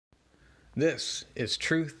This is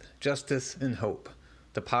Truth, Justice, and Hope,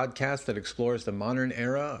 the podcast that explores the modern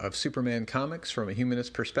era of Superman comics from a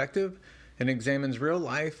humanist perspective and examines real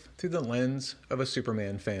life through the lens of a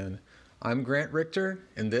Superman fan. I'm Grant Richter,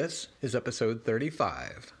 and this is episode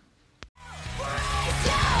 35.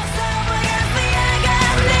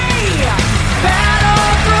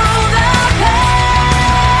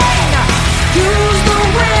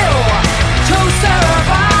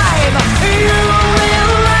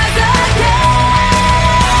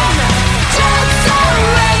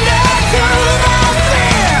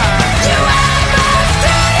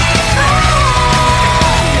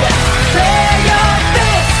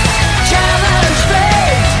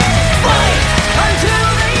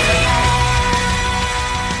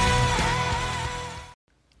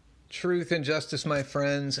 Truth and justice, my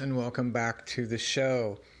friends, and welcome back to the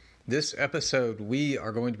show. This episode, we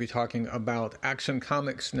are going to be talking about Action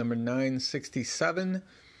Comics number 967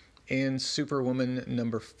 and Superwoman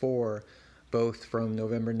number 4, both from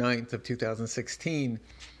November 9th of 2016.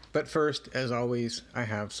 But first, as always, I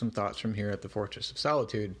have some thoughts from here at the Fortress of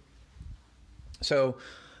Solitude. So,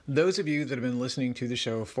 those of you that have been listening to the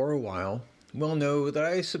show for a while will know that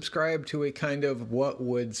I subscribe to a kind of what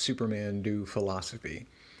would Superman do philosophy.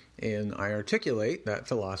 And I articulate that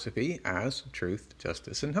philosophy as truth,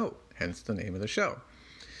 justice, and hope, hence the name of the show.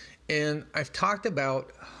 And I've talked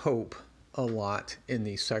about hope a lot in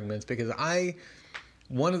these segments because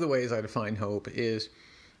one of the ways I define hope is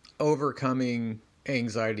overcoming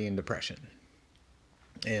anxiety and depression.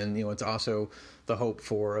 And, it's also the hope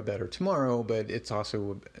for a better tomorrow, but it's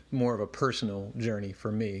also more of a personal journey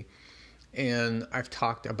for me. And I've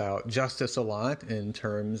talked about justice a lot in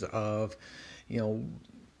terms of,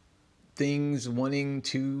 things wanting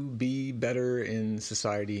to be better in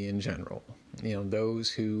society in general.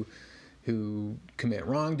 Those who commit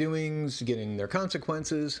wrongdoings, getting their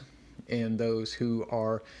consequences, and those who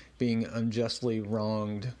are being unjustly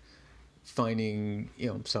wronged, finding,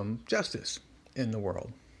 some justice in the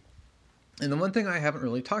world. And the one thing I haven't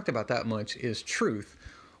really talked about that much is truth,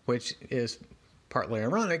 which is partly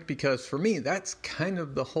ironic because for me, that's kind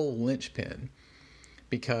of the whole linchpin.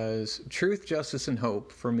 Because truth, justice, and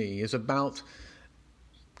hope, for me, is about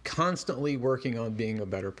constantly working on being a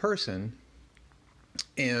better person.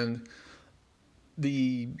 And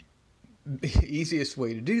the easiest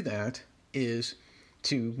way to do that is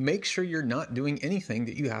to make sure you're not doing anything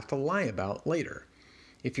that you have to lie about later.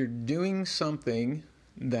 If you're doing something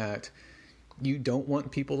that you don't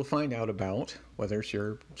want people to find out about, whether it's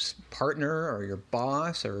your partner or your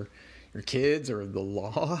boss or your kids or the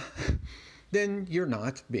law, then you're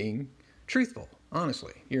not being truthful,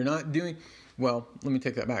 honestly. You're not doing, well, let me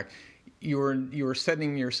take that back. You're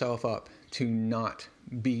setting yourself up to not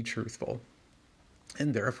be truthful.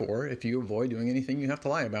 And therefore, if you avoid doing anything you have to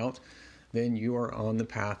lie about, then you are on the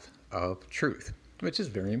path of truth, which is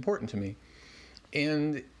very important to me.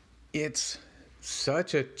 And it's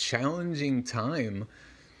such a challenging time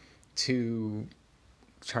to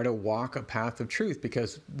try to walk a path of truth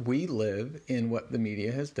because we live in what the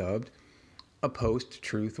media has dubbed a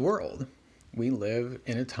post-truth world. We live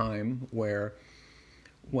in a time where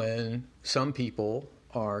when some people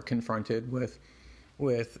are confronted with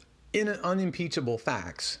unimpeachable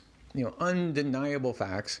facts, undeniable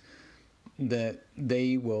facts, that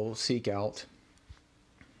they will seek out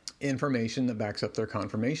information that backs up their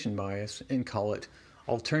confirmation bias and call it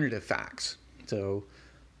alternative facts. So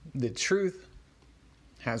the truth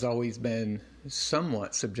has always been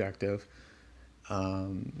somewhat subjective,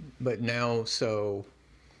 but now, so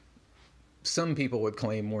some people would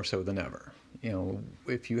claim more so than ever.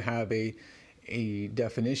 If you have a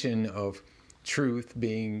definition of truth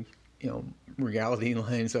being, reality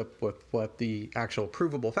lines up with what the actual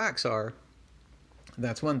provable facts are,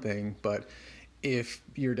 that's one thing. But if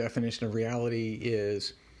your definition of reality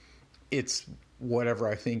is it's whatever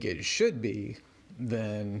I think it should be,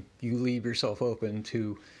 then you leave yourself open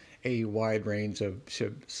to a wide range of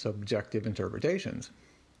subjective interpretations.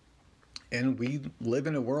 And we live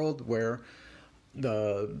in a world where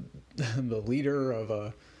the leader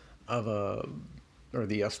or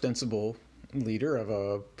the ostensible leader of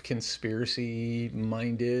a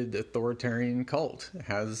conspiracy-minded authoritarian cult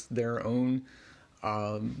has their own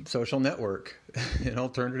social network, an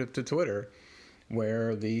alternative to Twitter,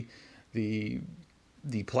 where the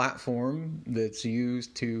platform that's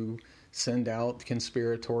used to send out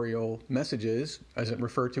conspiratorial messages isn't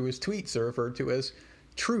referred to as tweets, they're referred to as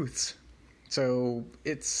truths. So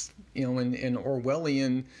it's, an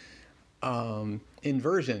Orwellian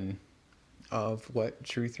inversion of what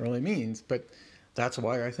truth really means. But That's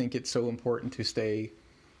why I think it's so important to stay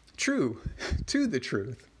true to the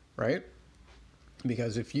truth, right?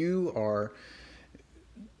 Because if you are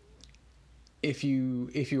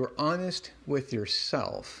honest with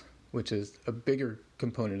yourself, which is a bigger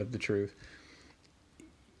component of the truth,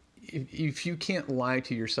 if you can't lie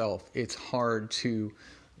to yourself, it's hard to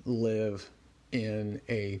live in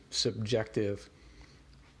a subjective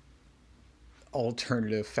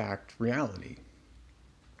alternative fact reality.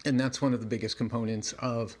 And that's one of the biggest components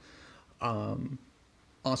of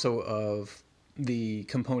also of the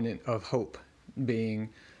component of hope being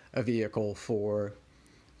a vehicle for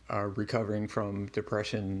recovering from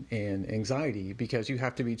depression and anxiety, because you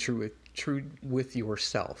have to be true with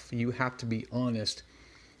yourself. You have to be honest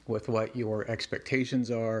with what your expectations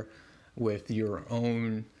are, with your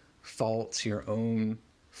own faults, your own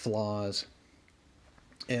flaws.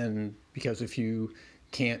 And because if you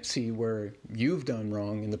can't see where you've done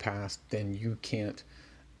wrong in the past, then you can't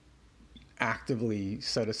actively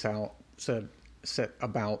set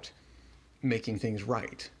about making things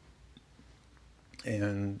right.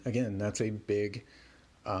 And again, that's a big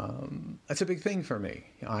thing for me.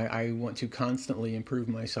 I want to constantly improve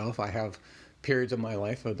myself. I have periods of my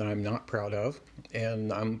life that I'm not proud of,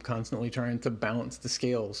 and I'm constantly trying to balance the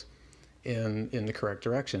scales in the correct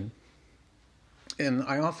direction. And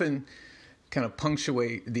I often kind of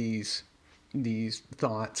punctuate these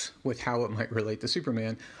thoughts with how it might relate to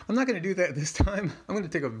Superman. I'm not going to do that this time. I'm going to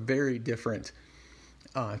take a very different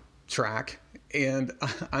track, and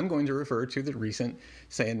I'm going to refer to the recent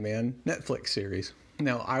Sandman Netflix series.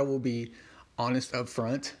 Now, I will be honest up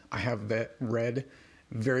front. I have read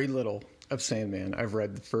very little of Sandman. I've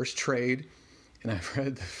read the first trade, and I've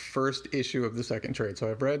read the first issue of the second trade. So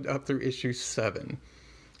I've read up through issue 7,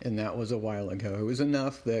 and that was a while ago. It was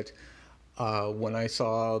enough that when I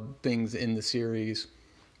saw things in the series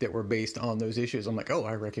that were based on those issues, I'm like, oh,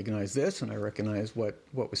 I recognize this, and I recognize what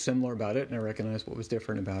was similar about it, and I recognize what was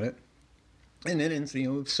different about it. And then it's,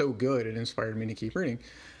 it's so good, it inspired me to keep reading.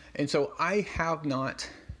 And so I have not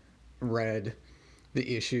read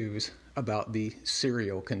the issues about the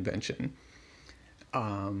serial convention.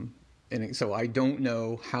 And so I don't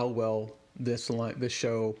know how well this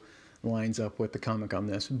show lines up with the comic on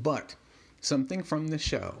this, but something from the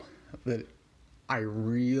show that I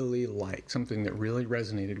really like, something that really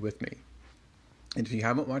resonated with me. And if you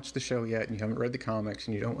haven't watched the show yet and you haven't read the comics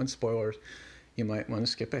and you don't want spoilers, you might want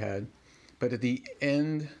to skip ahead. But at the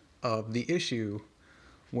end of the issue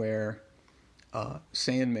where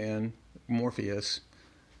Sandman, Morpheus,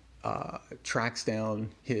 tracks down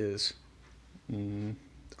his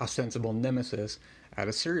ostensible nemesis at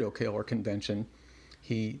a serial killer convention,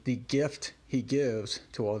 the gift he gives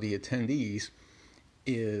to all the attendees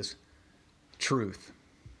is truth.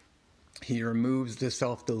 He removes the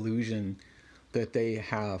self-delusion that they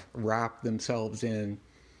have wrapped themselves in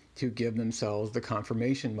to give themselves the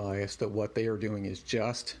confirmation bias that what they are doing is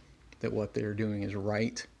just, that what they are doing is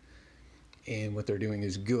right, and what they're doing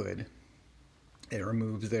is good. It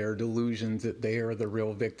removes their delusions that they are the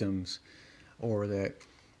real victims, or that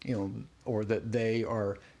they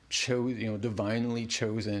are divinely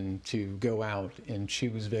chosen to go out and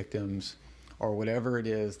choose victims, or whatever it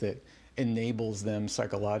is that enables them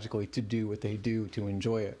psychologically to do what they do to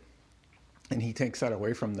enjoy it. And he takes that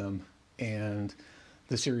away from them. And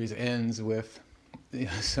the series ends with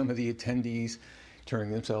some of the attendees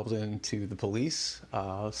turning themselves into the police,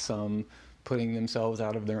 some putting themselves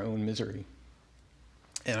out of their own misery.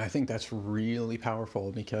 And I think that's really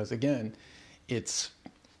powerful because, again, it's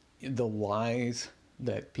the lies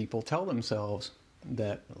that people tell themselves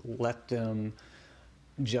that let them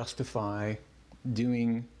justify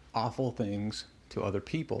doing awful things to other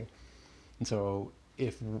people. And so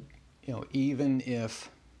even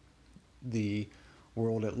if the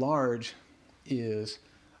world at large is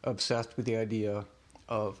obsessed with the idea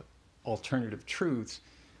of alternative truths,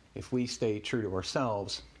 if we stay true to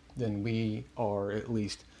ourselves, then we are at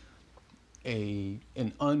least an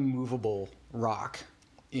unmovable rock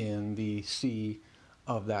in the sea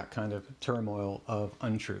of that kind of turmoil of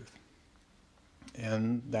untruth.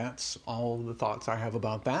 And that's all the thoughts I have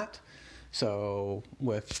about that. So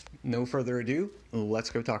with no further ado, let's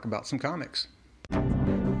go talk about some comics.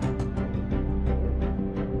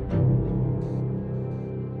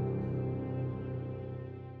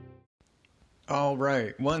 All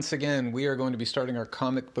right. Once again, we are going to be starting our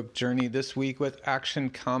comic book journey this week with Action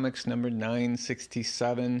Comics number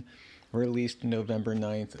 967, released November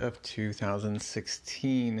 9th of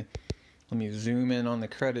 2016. Let me zoom in on the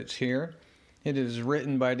credits here. It is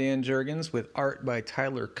written by Dan Jurgens with art by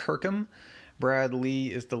Tyler Kirkham. Brad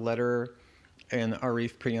Lee is the letterer, and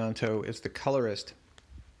Arif Priyanto is the colorist.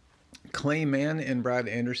 Clay Mann and Brad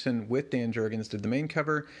Anderson with Dan Jurgens did the main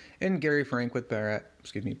cover, and Gary Frank with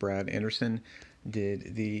Brad Anderson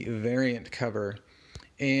did the variant cover.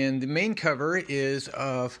 And the main cover is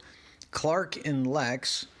of Clark and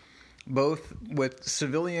Lex, both with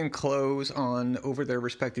civilian clothes on over their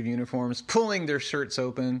respective uniforms, pulling their shirts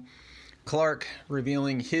open. Clark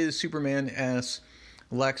revealing his Superman S,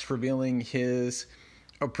 Lex revealing his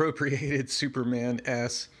appropriated Superman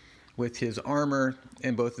S with his armor,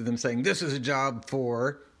 and both of them saying, "This is a job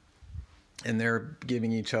for," and they're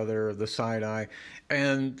giving each other the side eye.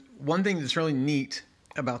 And one thing that's really neat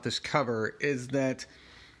about this cover is that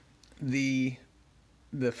the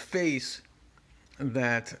face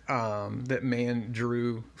that that Mann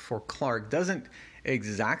drew for Clark doesn't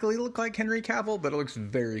exactly look like Henry Cavill, but it looks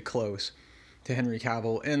very close to Henry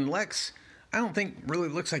Cavill. And Lex, I don't think really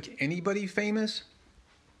looks like anybody famous,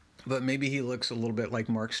 but maybe he looks a little bit like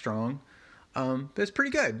Mark Strong. But it's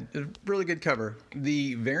pretty good. It's a really good cover.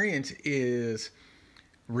 The variant is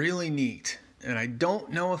really neat, and I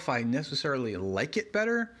don't know if I necessarily like it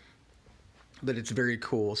better, but it's very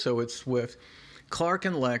cool. So it's with Clark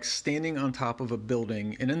and Lex standing on top of a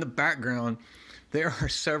building, and in the background there are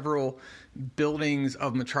several buildings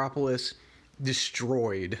of Metropolis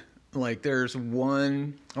destroyed. Like there's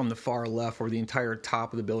one on the far left where the entire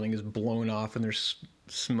top of the building is blown off and there's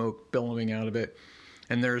smoke billowing out of it,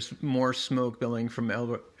 and there's more smoke billowing from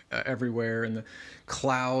everywhere, and the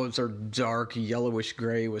clouds are dark yellowish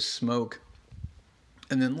gray with smoke.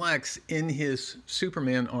 And then Lex, in his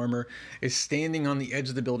Superman armor, is standing on the edge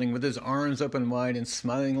of the building with his arms open wide and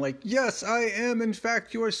smiling like, "Yes, I am in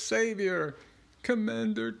fact your savior.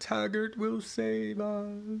 Commander Taggart will save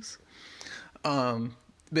us."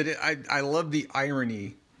 But I love the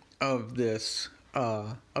irony of this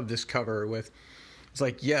cover. With it's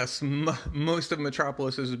like, yes, most of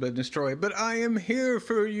Metropolis has been destroyed, but I am here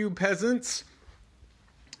for you, peasants.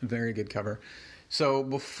 Very good cover. So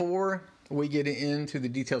before we get into the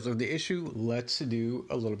details of the issue, let's do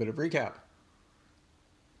a little bit of recap.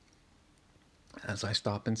 As I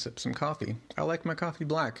stop and sip some coffee. I like my coffee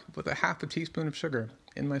black with a half a teaspoon of sugar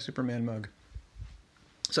in my Superman mug.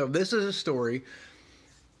 So this is a story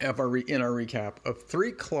of in our recap of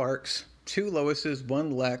 3 Clarks, 2 Loises,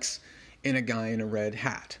 1 Lex, and a guy in a red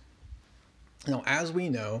hat. Now, as we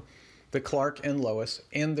know, the Clark and Lois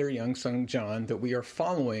and their young son John that we are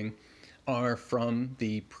following are from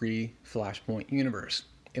the pre-Flashpoint universe.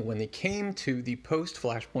 And when they came to the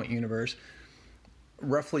post-Flashpoint universe,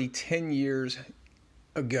 roughly 10 years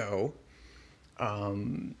ago,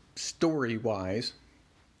 story-wise,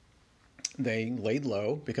 they laid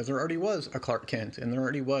low because there already was a Clark Kent and there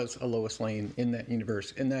already was a Lois Lane in that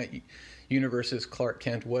universe. In that universe's Clark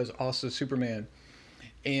Kent was also Superman.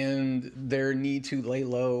 And their need to lay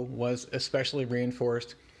low was especially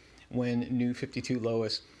reinforced when New 52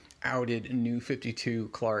 Lois outed New 52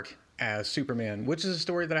 Clark as Superman, which is a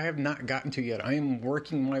story that I have not gotten to yet. I am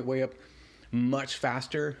working my way up much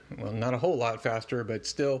faster. Well, not a whole lot faster, but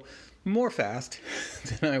still more fast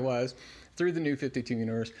than I was through the New 52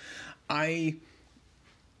 universe. I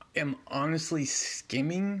am honestly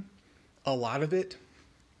skimming a lot of it.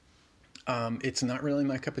 It's not really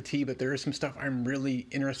my cup of tea, but there is some stuff I'm really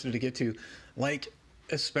interested to get to, like,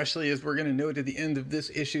 especially as we're going to note at the end of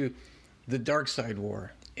this issue, the Darkseid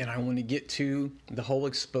War. And I want to get to the whole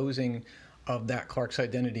exposing of that Clark's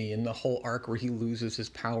identity and the whole arc where he loses his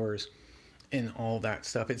powers and all that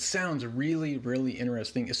stuff. It sounds really, really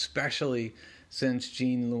interesting, especially since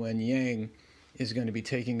Jean Luen Yang is going to be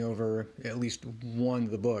taking over at least one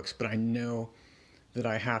of the books. But I know that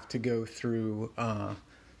I have to go through a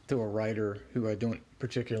writer who I don't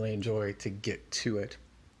particularly enjoy to get to it.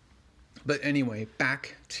 But anyway,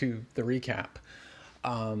 back to the recap.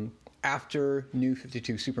 After New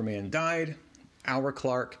 52 Superman died, our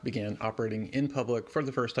Clark began operating in public for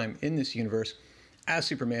the first time in this universe as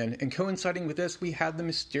Superman, and coinciding with this, we had the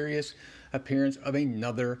mysterious appearance of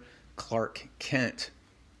another Clark Kent.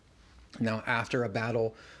 Now, after a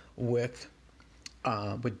battle with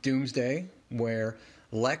Doomsday, where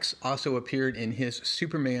Lex also appeared in his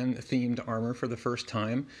Superman-themed armor for the first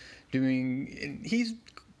time,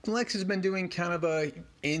 Lex has been doing kind of a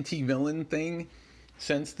anti-villain thing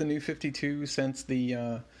since the New 52, since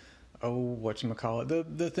the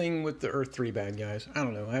the thing with the Earth 3 bad guys. I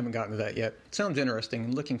don't know. I haven't gotten to that yet. Sounds interesting.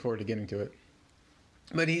 I'm looking forward to getting to it.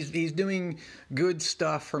 But he's doing good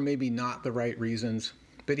stuff for maybe not the right reasons,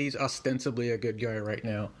 but he's ostensibly a good guy right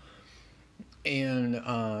now. And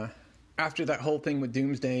after that whole thing with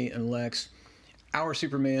Doomsday and Lex, our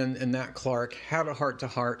Superman and that Clark had a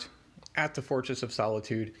heart-to-heart at the Fortress of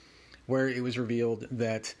Solitude, where it was revealed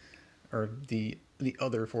that, or the the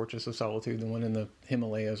other Fortress of Solitude, the one in the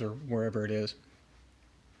Himalayas or wherever it is,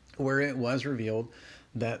 where it was revealed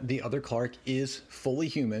that the other Clark is fully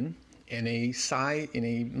human, and a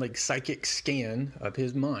psychic scan of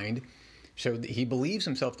his mind showed that he believes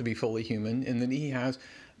himself to be fully human, and that he has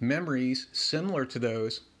memories similar to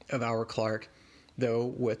those of our Clark,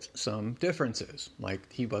 though with some differences.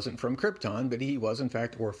 Like, he wasn't from Krypton, but he was in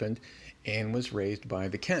fact orphaned and was raised by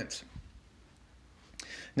the Kents.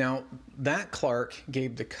 Now, that Clark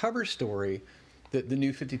gave the cover story that the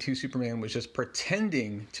New 52 Superman was just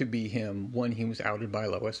pretending to be him when he was outed by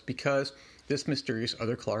Lois, because this mysterious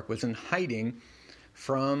other Clark was in hiding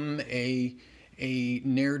from a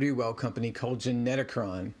ne'er-do-well company called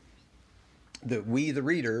Geneticron, that we, the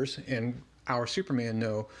readers, and our Superman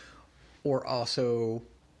know, or also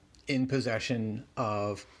in possession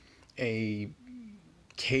of a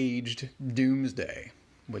caged Doomsday,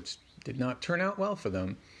 which did not turn out well for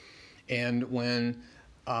them. And when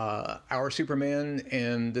our Superman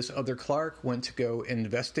and this other Clark went to go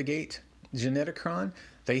investigate Geneticron,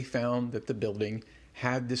 they found that the building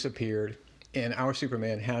had disappeared, and our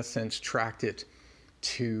Superman has since tracked it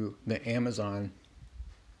to the Amazon.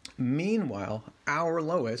 Meanwhile, our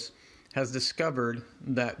Lois has discovered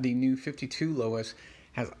that the New 52 Lois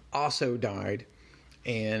has also died,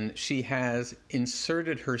 and she has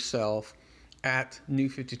inserted herself at New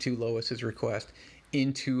 52 Lois's request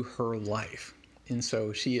into her life. And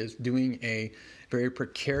so she is doing a very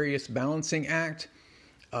precarious balancing act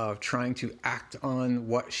of trying to act on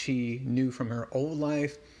what she knew from her old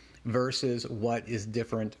life versus what is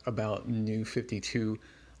different about New 52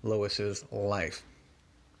 Lois's life.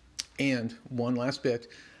 And one last bit,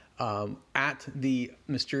 at the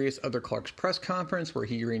mysterious other Clark's press conference where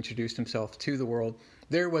he reintroduced himself to the world,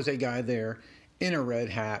 there was a guy there in a red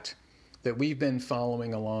hat that we've been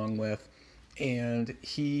following along with, and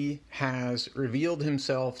he has revealed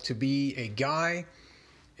himself to be a guy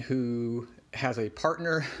who has a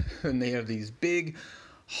partner, and they have these big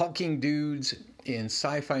hulking dudes in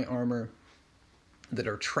sci-fi armor that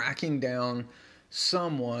are tracking down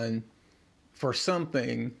someone for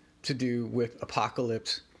something to do with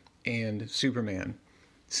Apocalypse and Superman.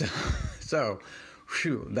 So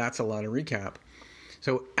whew, that's a lot of recap.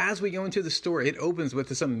 So as we go into the story, it opens with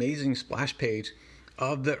this amazing splash page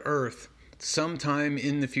of the Earth sometime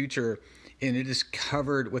in the future, and it is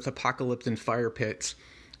covered with apocalypse and fire pits,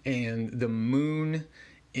 and the moon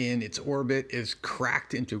in its orbit is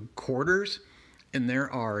cracked into quarters, and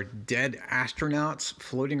there are dead astronauts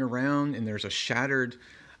floating around, and there's a shattered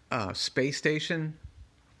space station,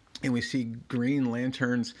 and we see Green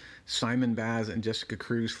Lantern's Simon Baz and Jessica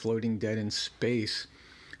Cruz floating dead in space.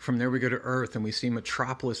 From there we go to Earth, and we see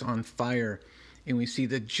Metropolis on fire, and we see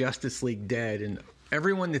the Justice League dead, and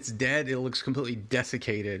everyone that's dead, it looks completely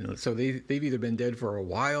desiccated. So they've either been dead for a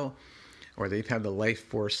while, or they've had the life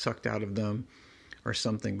force sucked out of them or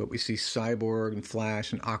something. But we see Cyborg and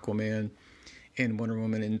Flash and Aquaman and Wonder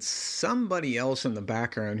Woman and somebody else in the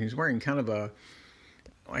background who's wearing kind of a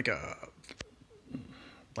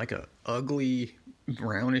ugly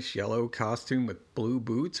brownish yellow costume with blue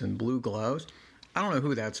boots and blue gloves. I don't know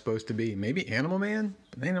who that's supposed to be. Maybe Animal Man?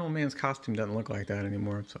 But Animal Man's costume doesn't look like that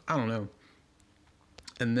anymore, so I don't know.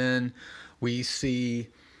 And then we see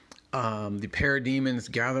the parademons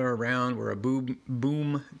gather around where a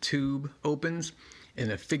boom tube opens,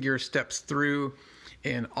 and a figure steps through,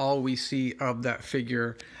 and all we see of that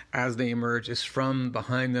figure as they emerge is from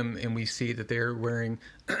behind them, and we see that they're wearing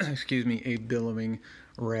a billowing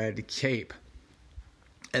red cape.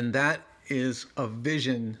 And that is a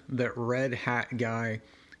vision that Red Hat Guy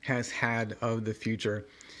has had of the future.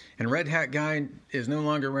 And Red Hat Guy is no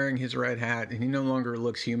longer wearing his red hat, and he no longer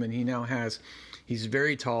looks human. He's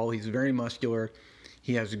very tall, he's very muscular,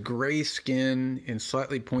 he has gray skin and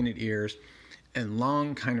slightly pointed ears, and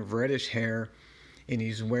long kind of reddish hair, and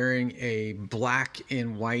he's wearing a black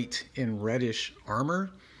and white and reddish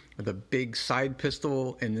armor with a big side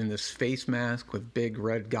pistol, and then this face mask with big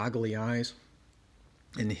red goggly eyes.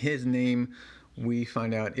 And his name, we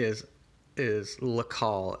find out, is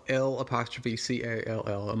Lakal,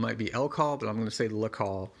 L'Call. It might be Elcall, but I'm going to say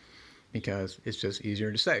Lakal because it's just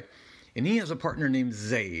easier to say. And he has a partner named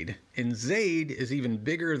Zaid, and Zaid is even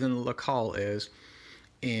bigger than Lakal is,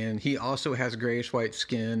 and he also has grayish white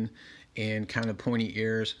skin and kind of pointy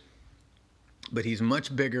ears, but he's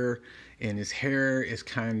much bigger, and his hair is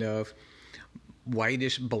kind of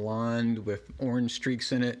whitish blonde with orange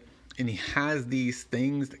streaks in it, and he has these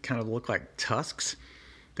things that kind of look like tusks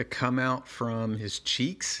that come out from his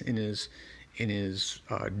cheeks in his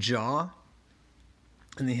jaw,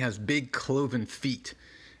 and he has big cloven feet,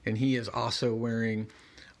 and he is also wearing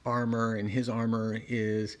armor, and his armor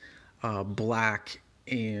is black,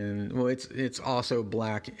 and well, it's also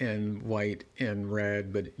black and white and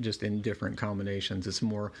red, but just in different combinations. It's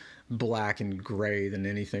more black and gray than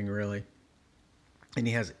anything really. And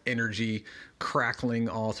he has energy crackling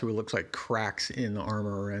all through. It looks like cracks in the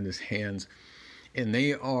armor around his hands. And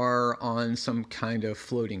they are on some kind of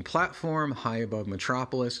floating platform high above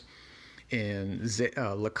Metropolis. And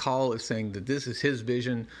Lakal is saying that this is his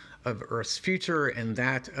vision of Earth's future and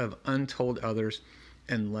that of untold others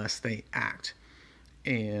unless they act.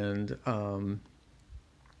 And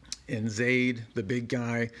Zayd, the big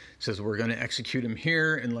guy, says, we're going to execute him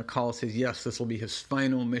here. And Lakal says, yes, this will be his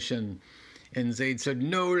final mission. And Zayd said,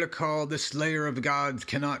 no, Lakal, the slayer of gods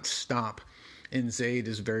cannot stop. And Zayd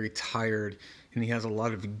is very tired, and he has a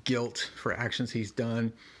lot of guilt for actions he's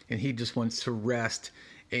done, and he just wants to rest.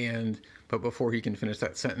 But before he can finish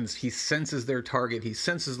that sentence, he senses their target, he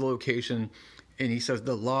senses the location, and he says,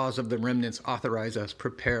 the laws of the remnants authorize us,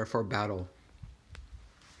 prepare for battle.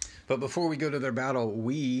 But before we go to their battle,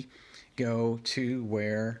 we go to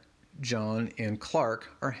where John and Clark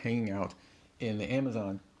are hanging out in the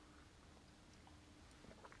Amazon.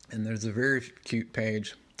 And there's a very cute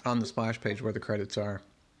page on the splash page where the credits are,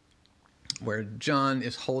 where John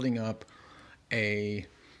is holding up his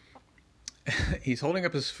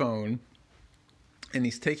phone, and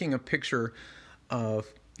he's taking a picture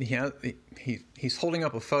of, he's holding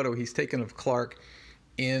up a photo he's taken of Clark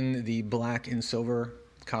in the black and silver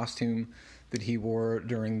costume that he wore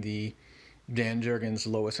during the Dan Jurgens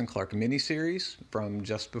Lois and Clark miniseries from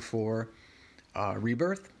just before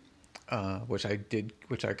Rebirth. Which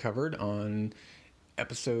I covered on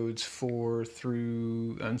episodes 2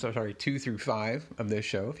 through 5 of this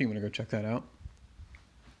show, if you want to go check that out.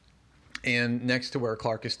 And next to where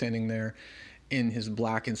Clark is standing there in his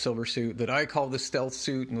black and silver suit that I call the stealth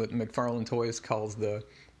suit, and what McFarlane Toys calls the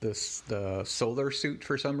solar suit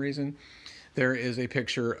for some reason, there is a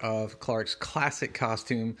picture of Clark's classic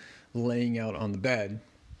costume laying out on the bed.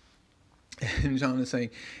 And John is saying,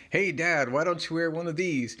 hey, Dad, why don't you wear one of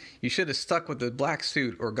these? You should have stuck with the black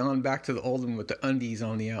suit or gone back to the old one with the undies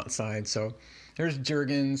on the outside. So there's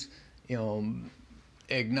Jurgens,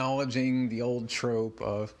 acknowledging the old trope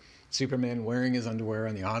of Superman wearing his underwear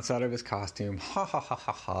on the outside of his costume. Ha, ha, ha,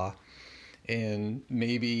 ha, ha. And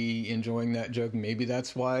maybe enjoying that joke. Maybe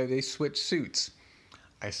that's why they switched suits.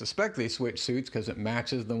 I suspect they switched suits because it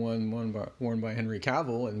matches the one worn by Henry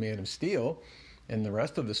Cavill in Man of Steel in the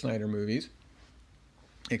rest of the Snyder movies,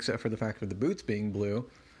 except for the fact of the boots being blue.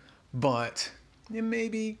 But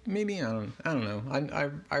maybe I don't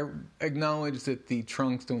know. I acknowledge that the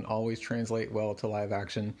trunks don't always translate well to live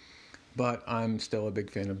action, but I'm still a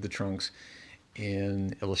big fan of the trunks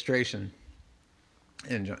in illustration.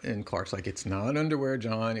 And Clark's like, it's not underwear,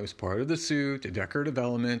 John. It was part of the suit, a decorative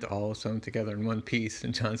element, all sewn together in one piece.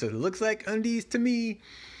 And John says, it looks like undies to me.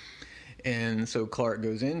 And so Clark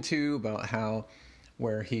goes into about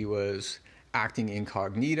where he was acting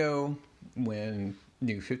incognito when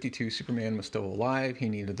New 52 Superman was still alive. He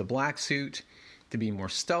needed the black suit to be more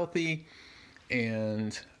stealthy.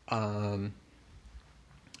 And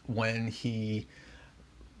when he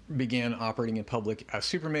began operating in public as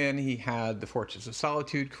Superman, he had the Fortress of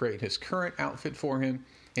Solitude create his current outfit for him,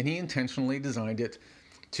 and he intentionally designed it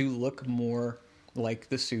to look more like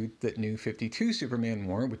the suit that New 52 Superman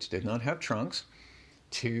wore, which did not have trunks,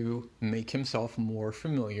 to make himself more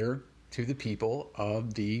familiar to the people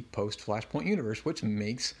of the post-Flashpoint universe, which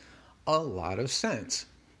makes a lot of sense.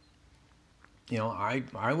 I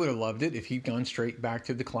would have loved it if he'd gone straight back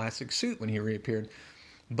to the classic suit when he reappeared,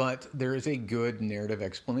 but there is a good narrative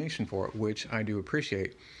explanation for it, which I do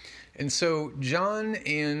appreciate. And so John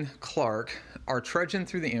and Clark are trudging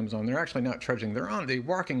through the Amazon. They're actually not trudging. They're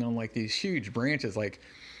walking on like these huge branches, like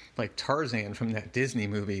Tarzan from that Disney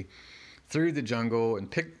movie, through the jungle. And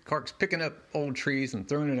Clark's picking up old trees and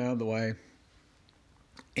throwing it out of the way.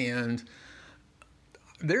 And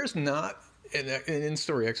there's not an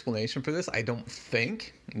in-story explanation for this, I don't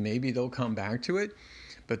think. Maybe they'll come back to it.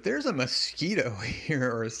 But there's a mosquito here,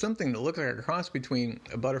 or something that looks like a cross between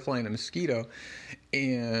a butterfly and a mosquito.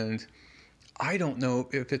 And I don't know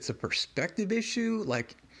if it's a perspective issue,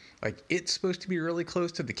 like it's supposed to be really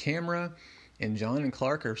close to the camera, and John and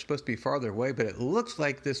Clark are supposed to be farther away, but it looks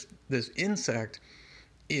like this insect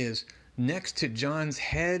is next to John's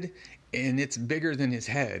head, and it's bigger than his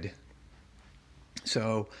head.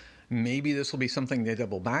 So maybe this will be something they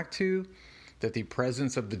double back to, that the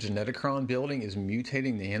presence of the Geneticron building is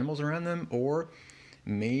mutating the animals around them, or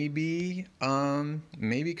maybe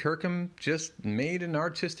Kirkham just made an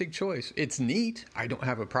artistic choice. It's neat. I don't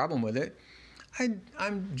have a problem with it.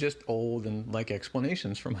 I'm just old and like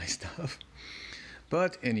explanations for my stuff.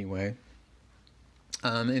 But anyway,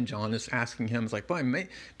 and John is asking him, it's like, boy,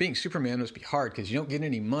 being Superman must be hard because you don't get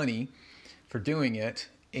any money for doing it,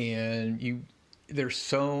 and there's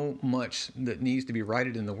so much that needs to be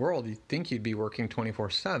righted in the world. You'd think you'd be working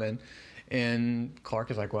 24/7. And Clark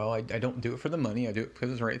is like, well, I don't do it for the money. I do it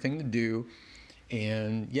because it's the right thing to do.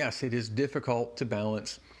 And yes, it is difficult to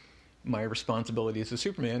balance my responsibilities as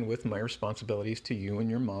Superman with my responsibilities to you and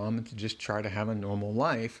your mom, and to just try to have a normal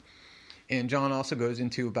life. And John also goes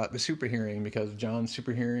into about the super hearing, because John's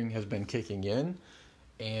super hearing has been kicking in,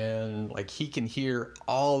 and like he can hear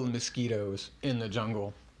all the mosquitoes in the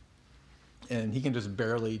jungle, and he can just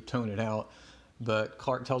barely tone it out. But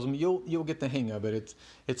Clark tells him, you'll get the hang of it.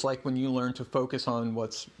 It's like when you learn to focus on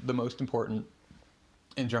what's the most important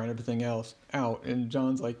and drown everything else out. And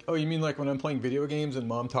John's like, oh, you mean like when I'm playing video games and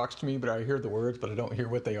mom talks to me, but I hear the words, but I don't hear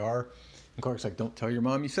what they are? And Clark's like, don't tell your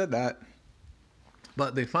mom you said that.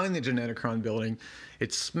 But they find the Geneticron building.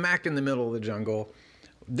 It's smack in the middle of the jungle.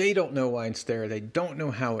 They don't know why it's there. They don't know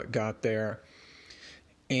how it got there.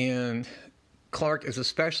 And Clark is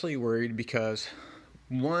especially worried because,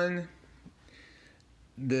 one,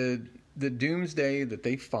 the Doomsday that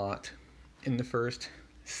they fought in the first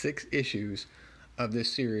 6 issues of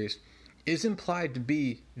this series is implied to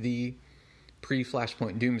be the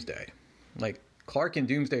pre-Flashpoint Doomsday. Like, Clark and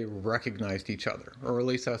Doomsday recognized each other, or at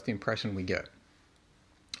least that's the impression we get.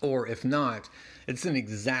 Or if not, it's an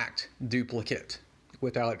exact duplicate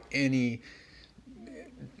without any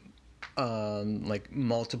like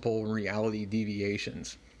multiple reality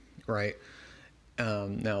deviations, right?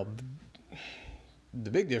 Now, the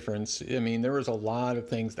big difference, I mean, there was a lot of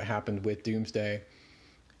things that happened with Doomsday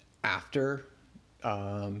after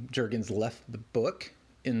Jurgens left the book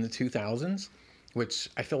in the 2000s, which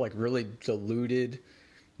I feel like really diluted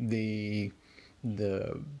the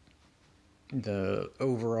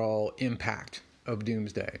overall impact of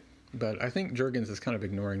Doomsday. But I think Jurgens is kind of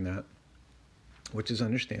ignoring that, which is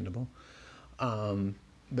understandable. But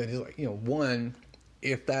it's like, one,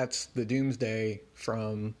 if that's the Doomsday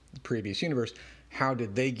from the previous universe, how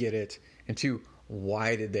did they get it? And two,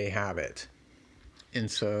 why did they have it?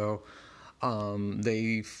 And so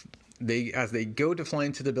they as they go to fly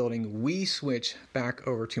into the building, we switch back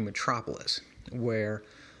over to Metropolis, where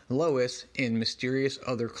Lois and mysterious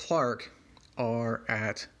other Clark are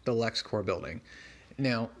at the LexCorp building.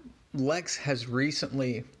 Now, Lex has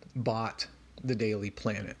recently bought the Daily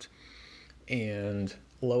Planet, and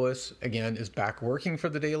Lois, again, is back working for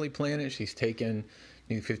the Daily Planet. She's taken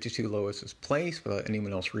New 52 Lois's place without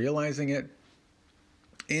anyone else realizing it.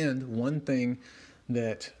 And one thing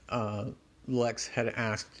that Lex had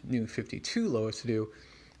asked New 52 Lois to do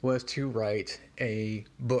was to write a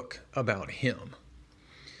book about him.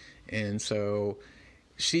 And so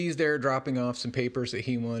she's there dropping off some papers that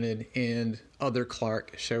he wanted, and other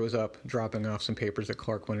Clark shows up dropping off some papers that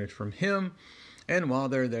Clark wanted from him. And while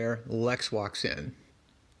they're there, Lex walks in.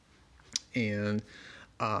 And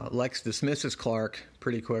Lex dismisses Clark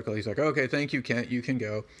pretty quickly. He's like, okay, thank you, Kent. You can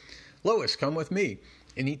go. Lois, come with me.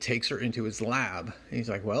 And he takes her into his lab. And he's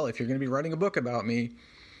like, well, if you're going to be writing a book about me,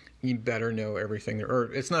 you better know everything.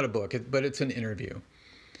 Or it's not a book, but it's an interview,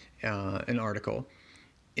 an article.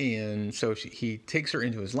 And so he takes her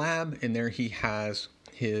into his lab, and there he has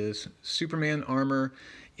his Superman armor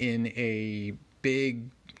in a big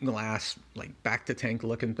glass, like back-to-tank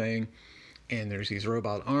looking thing. And there's these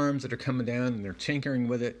robot arms that are coming down, and they're tinkering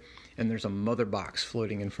with it. And there's a mother box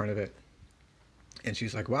floating in front of it. And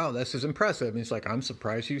she's like, wow, this is impressive. And he's like, I'm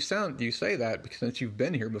surprised you say that, because since you've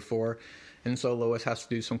been here before. And so Lois has to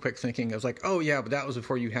do some quick thinking. I was like, oh, yeah, but that was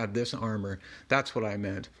before you had this armor. That's what I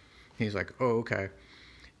meant. And he's like, oh, okay.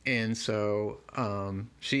 And so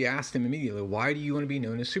she asked him immediately, why do you want to be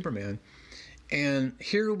known as Superman? And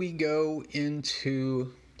here we go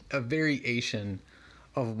into a variation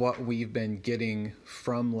of what we've been getting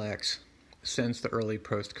from Lex since the early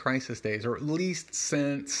post-crisis days, or at least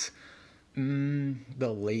since the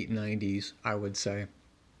late 90s, I would say,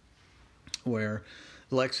 where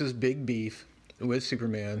Lex's big beef with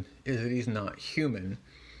Superman is that he's not human,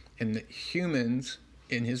 and that humans,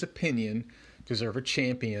 in his opinion, deserve a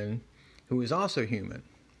champion who is also human.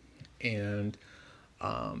 And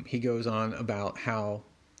he goes on about how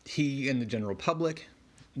he and the general public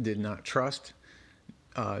did not trust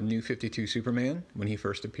New 52 Superman when he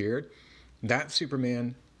first appeared. That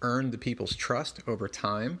Superman earned the people's trust over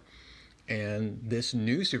time. And this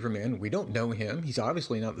new Superman, we don't know him. He's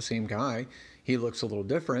obviously not the same guy. He looks a little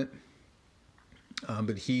different.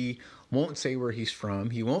 But he won't say where he's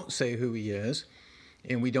from. He won't say who he is.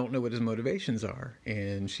 And we don't know what his motivations are.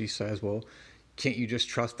 And she says, well, can't you just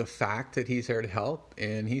trust the fact that he's there to help?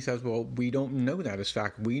 And he says, well, we don't know that as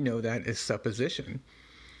fact. We know that as supposition.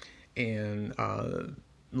 And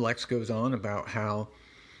Lex goes on about how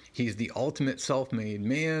he's the ultimate self-made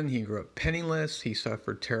man. He grew up penniless. He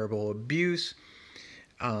suffered terrible abuse.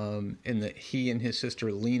 And that he and his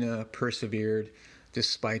sister Lana persevered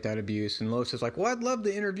despite that abuse. And Lois is like, well, I'd love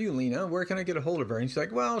to interview Lana. Where can I get a hold of her? And she's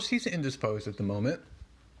like, well, she's indisposed at the moment.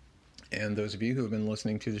 And those of you who have been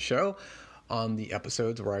listening to the show on the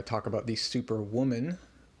episodes where I talk about the Superwoman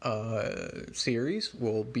series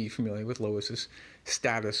will be familiar with Lois's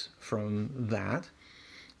status from that.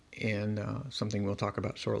 And something we'll talk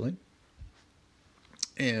about shortly.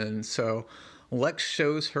 And so Lex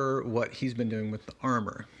shows her what he's been doing with the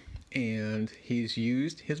armor. And he's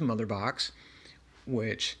used his mother box,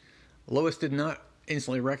 which Lois did not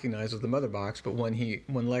instantly recognize as the mother box, but when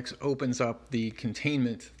Lex opens up the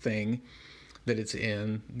containment thing that it's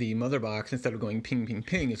in, the mother box, instead of going ping, ping,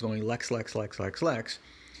 ping, is going Lex, Lex, Lex, Lex, Lex,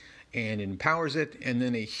 and it empowers it, and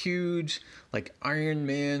then a huge, like, Iron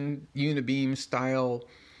Man unibeam style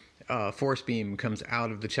force beam comes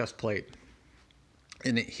out of the chest plate,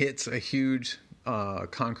 and it hits a huge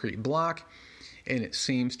concrete block, and it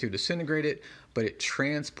seems to disintegrate it, but it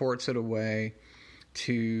transports it away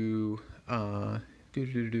to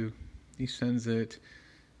he sends it,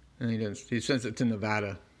 and he sends it to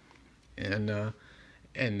Nevada, and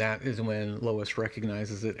that is when Lois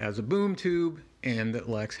recognizes it as a boom tube, and that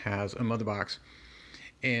Lex has a mother box.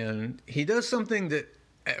 And he does something that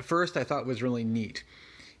at first I thought was really neat.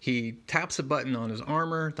 He taps a button on his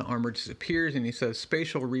armor, the armor disappears, and he says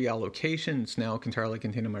spatial reallocation. It's now entirely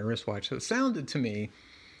contained in my wristwatch. So it sounded to me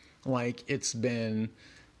like it's been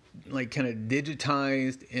like kind of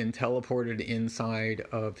digitized and teleported inside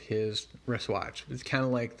of his wristwatch. It's kind of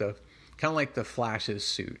like the Flash's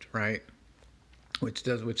suit, right? Which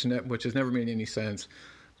has never made any sense,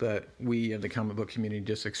 but we in the comic book community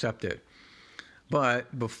just accept it.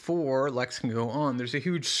 But before Lex can go on, there's a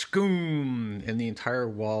huge scoom, and the entire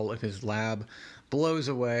wall of his lab blows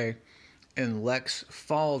away, and Lex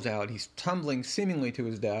falls out. He's tumbling seemingly to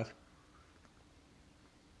his death.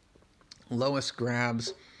 Lois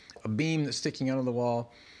grabs a beam that's sticking out of the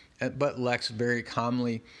wall, but Lex very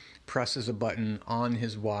calmly presses a button on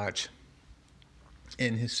his watch,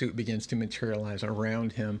 and his suit begins to materialize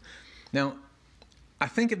around him. Now, I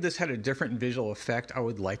think if this had a different visual effect, I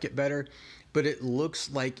would like it better, but it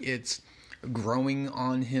looks like it's growing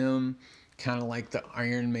on him, kind of like the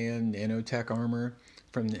Iron Man nanotech armor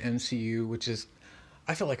from the MCU, which is,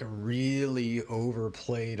 I feel like, a really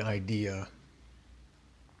overplayed idea.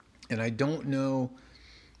 And I don't know,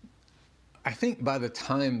 I think by the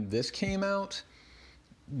time this came out,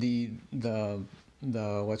 the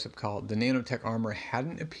what's it called? The nanotech armor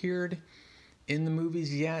hadn't appeared in the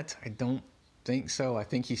movies yet. I don't think so. I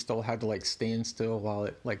think he still had to like stand still while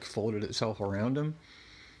it like folded itself around him.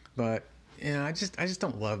 But yeah, I just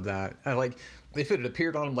don't love that. I like if it had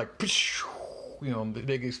appeared on him like, you know, the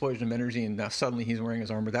big explosion of energy, and now suddenly he's wearing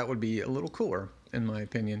his armor. That would be a little cooler, in my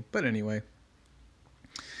opinion. But anyway.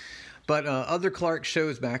 But other Clark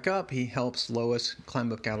shows back up. He helps Lois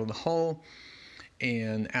climb up out of the hole.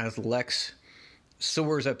 And as Lex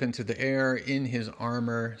soars up into the air in his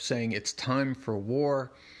armor, saying it's time for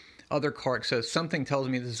war, other Clark says, something tells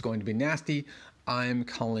me this is going to be nasty. I'm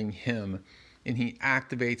calling him. And he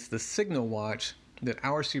activates the signal watch that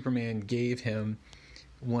our Superman gave him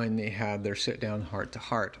when they had their sit-down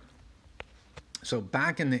heart-to-heart. So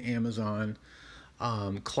back in the Amazon,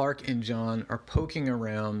 Clark and John are poking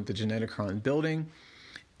around the Geneticron building,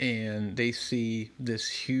 and they see this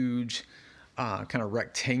huge kind of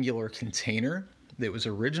rectangular container that was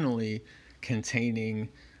originally containing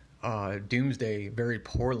Doomsday very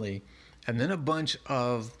poorly, and then a bunch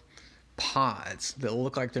of pods that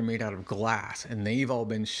look like they're made out of glass, and they've all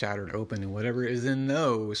been shattered open, and whatever is in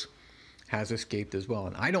those has escaped as well.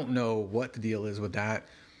 And I don't know what the deal is with that.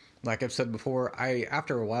 Like I've said before,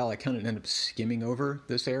 after a while I kind of end up skimming over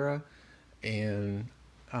this era, and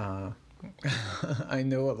I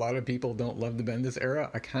know a lot of people don't love the Bendis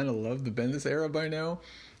era. I kind of love the Bendis era by now,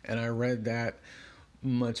 and I read that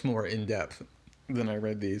much more in depth than I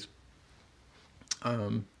read these.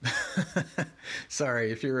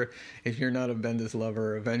 Sorry, if you're not a Bendis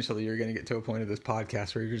lover, eventually you're going to get to a point of this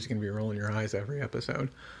podcast where you're just going to be rolling your eyes every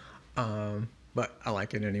episode. But I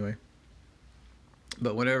like it anyway.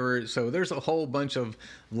 But whatever, so there's a whole bunch of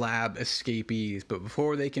lab escapees, but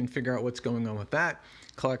before they can figure out what's going on with that,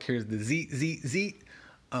 Clark hears the zeet, zeet, zeet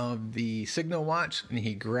of the signal watch, and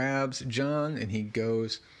he grabs John, and he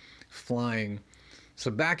goes flying. So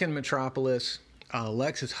back in Metropolis,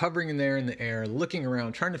 Lex is hovering in there in the air, looking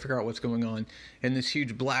around, trying to figure out what's going on, and this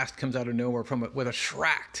huge blast comes out of nowhere from it with a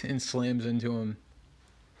shrack and slams into him.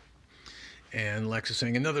 And Lex is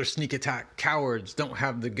saying, "Another sneak attack. Cowards don't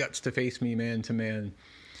have the guts to face me man to man."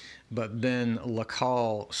 But then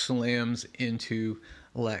Lacal slams into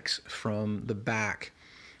Lex from the back.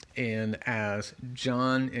 And as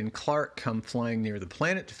John and Clark come flying near the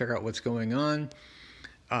planet to figure out what's going on,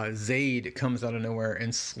 Zayd comes out of nowhere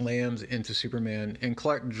and slams into Superman. And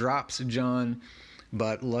Clark drops John,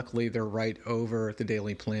 but luckily they're right over the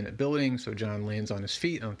Daily Planet building, so John lands on his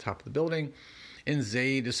feet on top of the building. And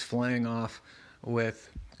Zayd is flying off with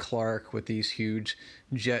Clark with these huge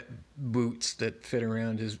jet boots that fit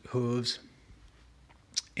around his hooves.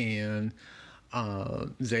 And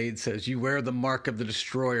Zayd says, "You wear the mark of the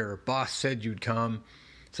destroyer. Boss said you'd come."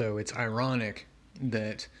 So it's ironic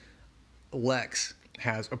that Lex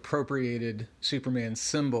has appropriated Superman's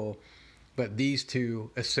symbol, but these two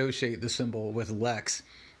associate the symbol with Lex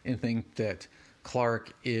and think that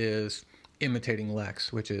Clark is imitating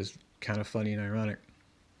Lex, which is kind of funny and ironic.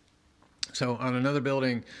 So on another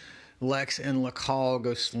building, Lex and Lacal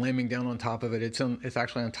go slamming down on top of it. It's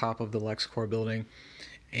actually on top of the LexCorp building,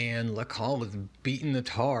 and Lacal is beating the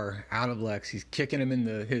tar out of Lex. He's kicking him in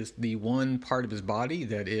the one part of his body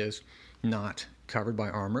that is not covered by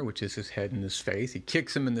armor, which is his head and his face. He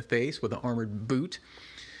kicks him in the face with an armored boot,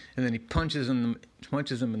 and then he punches him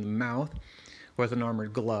in the mouth with an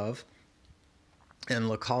armored glove. And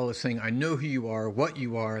Lacal is saying, "I know who you are, what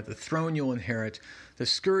you are, the throne you'll inherit, the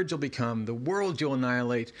scourge you'll become, the world you'll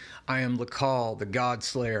annihilate. I am Lacal, the God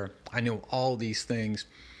Slayer. I know all these things."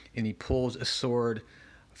 And he pulls a sword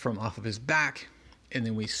from off of his back, and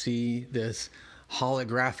then we see this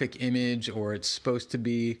holographic image, or it's supposed to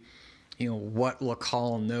be, what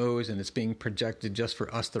Lacal knows, and it's being projected just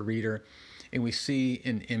for us, the reader. And we see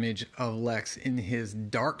an image of Lex in his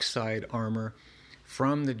dark side armor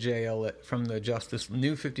from the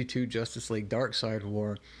New 52 Justice League Dark Side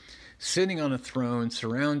War, sitting on a throne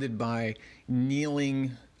surrounded by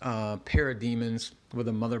kneeling parademons with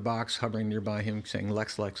a mother box hovering nearby him saying,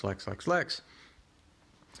 "Lex, Lex, Lex, Lex, Lex."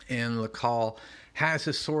 And Lacal has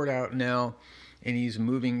his sword out now, and he's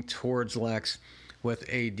moving towards Lex with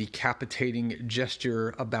a decapitating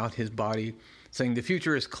gesture about his body, saying, "The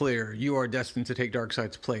future is clear. You are destined to take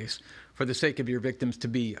Darkseid's place. For the sake of your victims to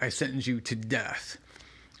be, I sentence you to death."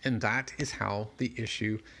 And that is how the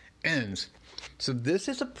issue ends. So this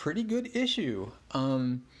is a pretty good issue.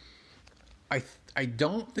 I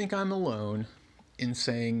don't think I'm alone in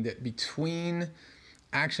saying that between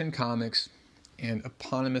Action Comics and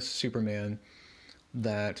eponymous Superman,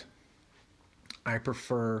 that I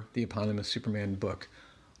prefer the eponymous Superman book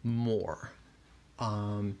more.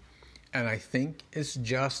 And I think it's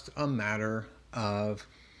just a matter of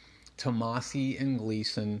Tomasi and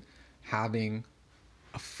Gleason having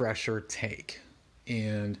a fresher take.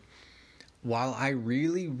 And while I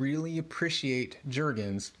really, really appreciate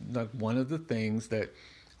Jurgens, one of the things that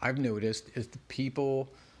I've noticed is the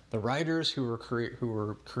writers who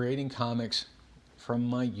were creating comics from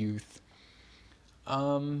my youth,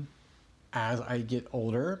 as I get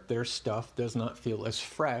older, their stuff does not feel as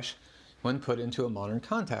fresh when put into a modern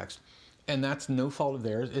context. And that's no fault of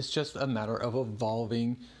theirs. It's just a matter of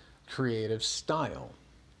evolving creative style.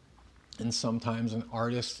 And sometimes an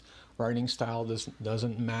artist's writing style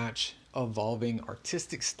doesn't match evolving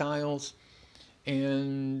artistic styles,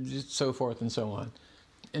 and so forth and so on.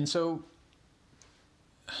 And so,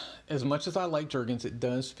 as much as I like Jurgens, it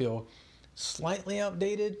does feel slightly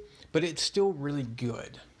outdated, but it's still really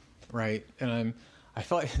good, right? And I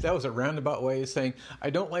felt like that was a roundabout way of saying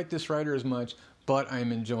I don't like this writer as much, but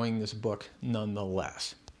I'm enjoying this book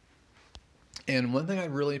nonetheless. And one thing I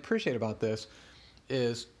really appreciate about this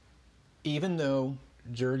is, even though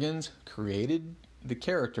Jurgens created the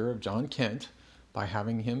character of John Kent by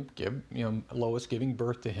having him give, Lois giving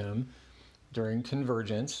birth to him during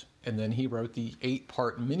Convergence, and then he wrote the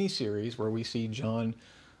 8-part miniseries where we see John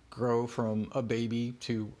grow from a baby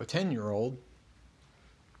to a 10-year-old.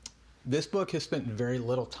 This book has spent very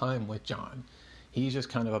little time with John. He's just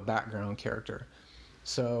kind of a background character.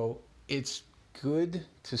 So it's good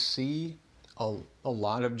to see a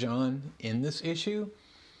lot of John in this issue,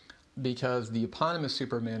 because the eponymous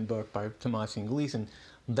Superman book by Tomasi and Gleason,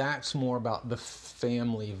 that's more about the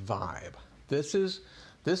family vibe.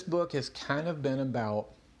 This book has kind of been about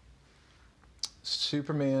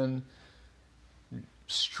Superman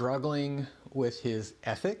struggling with his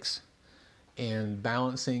ethics and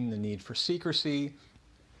balancing the need for secrecy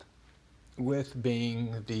with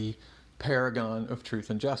being the paragon of truth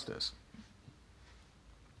and justice.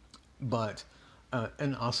 But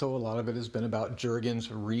And also a lot of it has been about Jurgens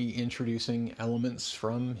reintroducing elements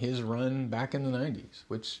from his run back in the 90s,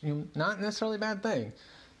 which, not necessarily a bad thing.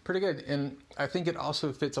 Pretty good. And I think it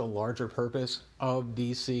also fits a larger purpose of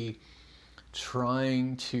DC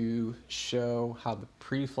trying to show how the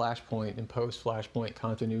pre-Flashpoint and post-Flashpoint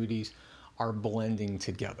continuities are blending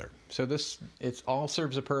together. So it all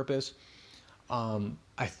serves a purpose.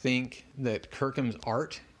 I think that Kirkham's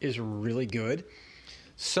art is really good.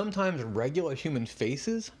 Sometimes regular human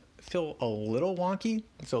faces feel a little wonky.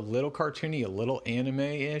 It's a little cartoony, a little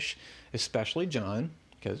anime-ish, especially John,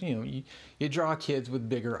 because, you draw kids with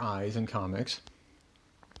bigger eyes in comics.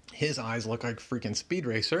 His eyes look like freaking Speed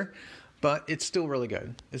Racer, but it's still really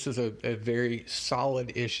good. This is a very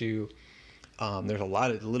solid issue. There's a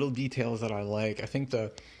lot of little details that I like. I think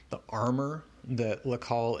the armor that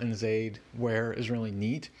LaCall and Zaid wear is really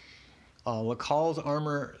neat. LaCall's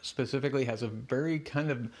armor specifically has a very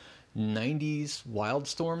kind of 90s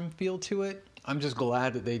Wildstorm feel to it. I'm just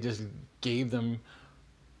glad that they just gave them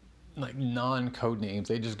like non-code names.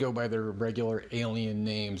 They just go by their regular alien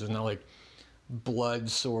names. It's not like Blood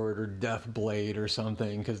Sword or Death Blade or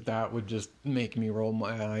something, because that would just make me roll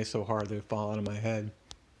my eyes so hard they'd fall out of my head.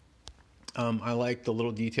 I like the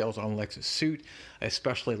little details on Lex's suit. I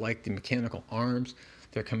especially like the mechanical arms.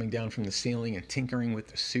 They're coming down from the ceiling and tinkering with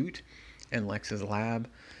the suit in Lex's lab.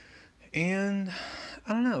 And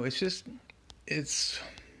I don't know, it's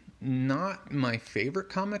not my favorite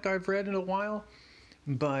comic I've read in a while,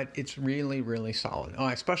 but it's really, really solid.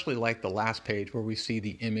 I especially like the last page where we see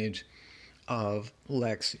the image of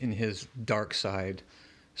Lex in his dark side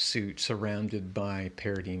suit surrounded by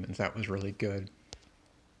parademons. That was really good.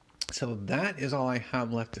 So that is all I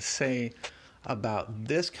have left to say about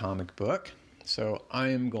this comic book. So I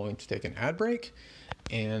am going to take an ad break,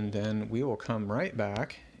 and then we will come right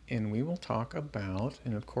back and we will talk about,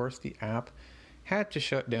 and of course the app had to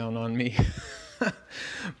shut down on me,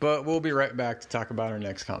 but we'll be right back to talk about our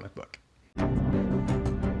next comic book.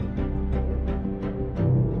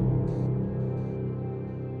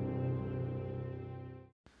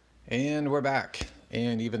 And we're back.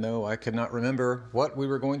 And even though I could not remember what we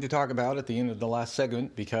were going to talk about at the end of the last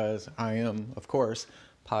segment, because I am, of course,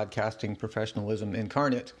 podcasting professionalism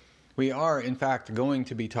incarnate, we are, in fact, going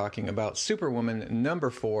to be talking about Superwoman number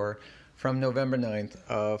 4 from November 9th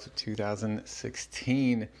of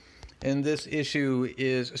 2016. And this issue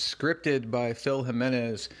is scripted by Phil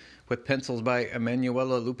Jimenez with pencils by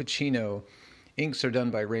Emanuela Lupacchino. Inks are done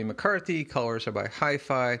by Ray McCarthy, colors are by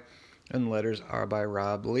Hi-Fi, and letters are by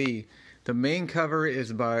Rob Lee. The main cover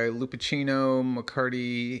is by Lupacchino,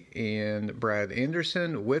 McCarty, and Brad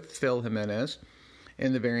Anderson with Phil Jimenez,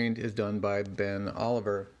 and the variant is done by Ben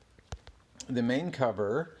Oliver. The main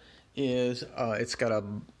cover is, it's got a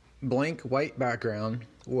blank white background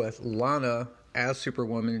with Lana as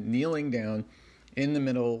Superwoman kneeling down in the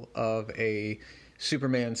middle of a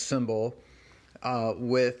Superman symbol,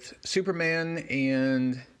 with Superman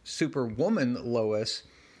and Superwoman Lois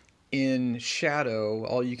in shadow.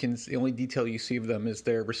 The only detail you see of them is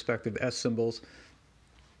their respective S symbols,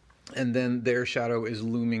 and then their shadow is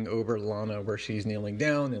looming over Lana where she's kneeling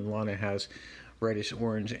down, and Lana has reddish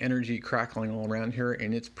orange energy crackling all around her,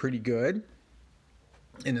 and it's pretty good.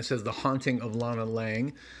 And it says The Haunting of Lana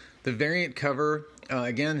Lang. The variant cover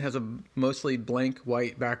again has a mostly blank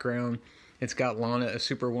white background. It's got Lana as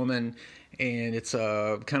Superwoman, and it's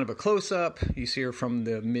a kind of a close-up. You see her from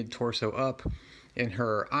the mid-torso up, and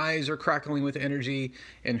her eyes are crackling with energy,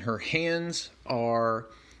 and her hands are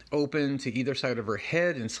open to either side of her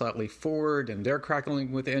head and slightly forward, and they're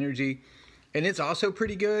crackling with energy. And it's also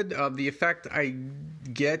pretty good. The effect I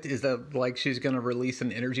get is that like she's going to release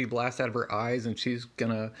an energy blast out of her eyes, and she's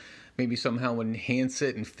going to maybe somehow enhance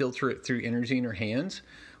it and filter it through energy in her hands,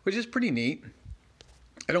 which is pretty neat.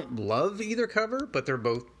 I don't love either cover, but they're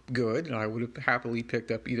both good, and I would have happily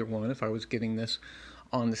picked up either one if I was getting this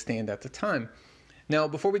on the stand at the time. Now,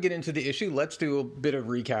 before we get into the issue, let's do a bit of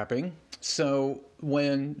recapping. So,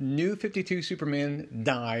 when New 52 Superman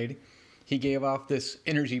died, he gave off this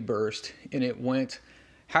energy burst, and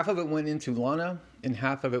half of it went into Lana, and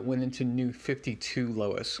half of it went into New 52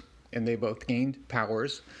 Lois, and they both gained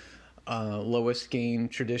powers. Lois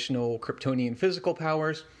gained traditional Kryptonian physical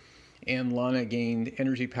powers, and Lana gained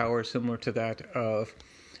energy power similar to that of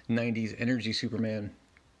 90s Energy Superman.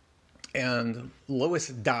 And Lois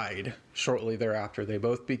died shortly thereafter. They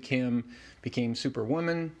both became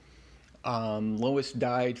Superwoman. Lois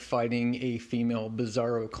died fighting a female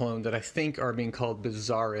Bizarro clone that I think are being called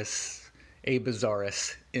Bizarris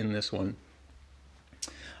in this one.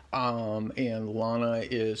 And Lana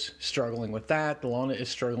is struggling with that. Lana is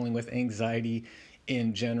struggling with anxiety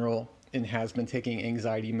in general. and has been taking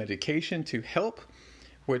anxiety medication to help,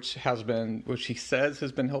 which she says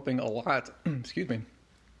has been helping a lot. Excuse me.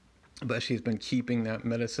 But she's been keeping that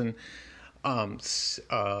medicine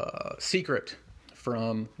secret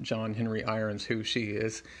from John Henry Irons, who she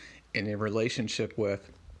is in a relationship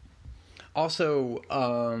with. Also,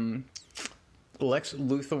 Lex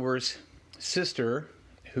Luthor's sister,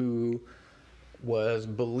 who was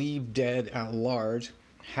believed dead at large,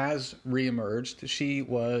 has reemerged. She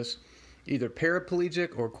was either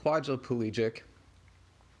paraplegic or quadriplegic,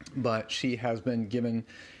 but she has been given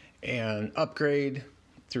an upgrade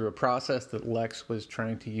through a process that Lex was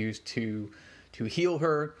trying to use to heal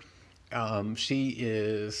her. She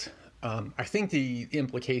is, I think the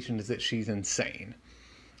implication is that she's insane.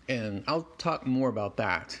 And I'll talk more about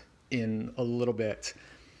that in a little bit.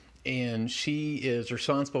 And she is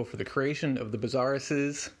responsible for the creation of the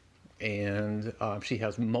Bizarruses, and she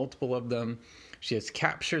has multiple of them. She has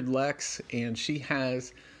captured Lex, and she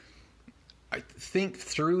has, I think,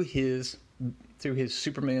 through his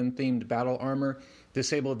Superman-themed battle armor,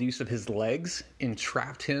 disabled use of his legs and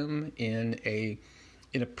trapped him in a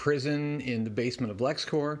prison in the basement of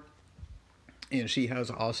LexCorp. And she has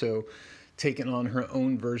also taken on her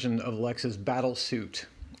own version of Lex's battle suit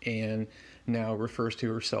and now refers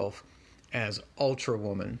to herself as Ultra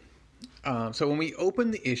Woman. So when we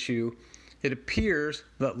open the issue, it appears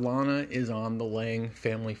that Lana is on the Lang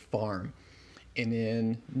family farm. And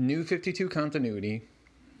in New 52 continuity,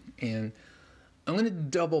 and I'm going to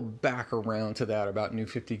double back around to that about New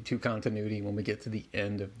 52 continuity when we get to the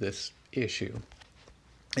end of this issue.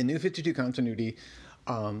 In New 52 continuity,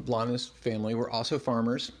 Lana's family were also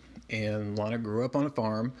farmers, and Lana grew up on a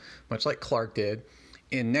farm, much like Clark did.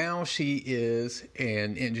 And now she is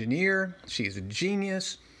an engineer. She's a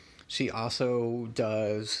genius. She also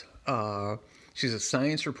does, she's a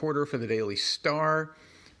science reporter for the Daily Star,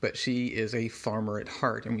 but she is a farmer at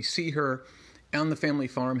heart. And we see her on the family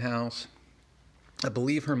farmhouse. I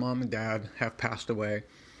believe her mom and dad have passed away,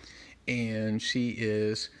 and she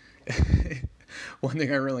is one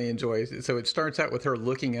thing I really enjoy. So it starts out with her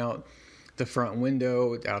looking out the front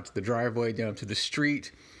window, out to the driveway, down to the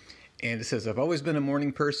street, and it says, "I've always been a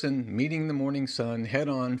morning person, meeting the morning sun, head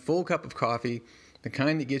on, full cup of coffee, the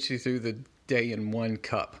kind that gets you through the day in one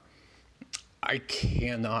cup." I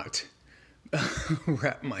cannot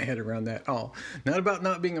wrap my head around that at all. Not about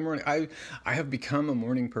not being a morning. I have become a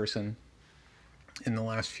morning person in the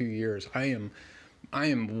last few years. I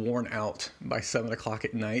am worn out by 7 o'clock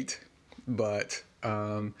at night, but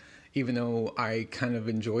even though I kind of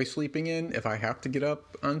enjoy sleeping in, if I have to get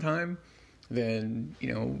up on time, then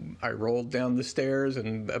I roll down the stairs,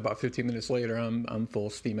 and about 15 minutes later, I'm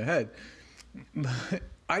full steam ahead. But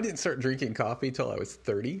I didn't start drinking coffee till I was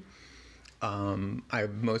 30. I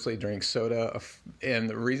mostly drink soda, and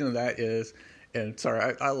the reason of that is, and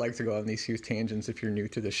sorry, I like to go on these huge tangents if you're new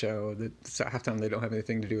to the show. Half the time they don't have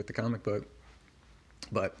anything to do with the comic book.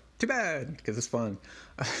 But too bad, because it's fun.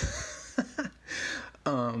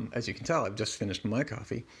 As you can tell, I've just finished my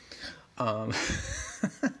coffee. I'm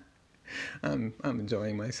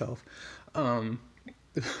enjoying myself.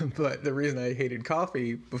 But the reason I hated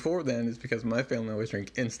coffee before then is because my family always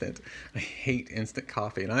drink instant. I hate instant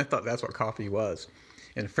coffee, and I thought that's what coffee was.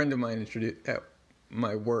 And a friend of mine at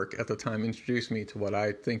my work at the time introduced me to what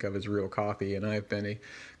I think of as real coffee, and I've been a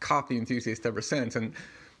coffee enthusiast ever since. And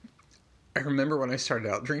I remember when I started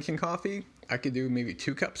out drinking coffee, I could do maybe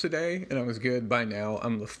 2 cups a day, and I was good. By now,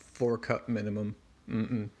 I'm the 4-cup minimum.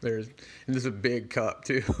 And this is a big cup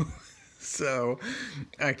too. So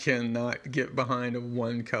I cannot get behind a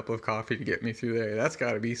 1 cup of coffee to get me through the day.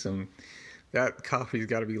 That coffee's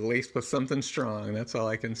got to be laced with something strong. That's all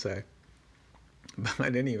I can say.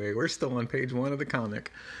 But anyway, we're still on page 1 of the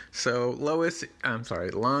comic. So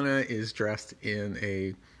Lana is dressed in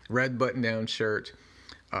a red button-down shirt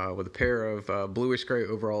with a pair of bluish-gray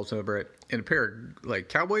overalls over it, and a pair of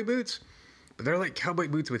cowboy boots. But they're like cowboy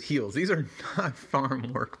boots with heels. These are not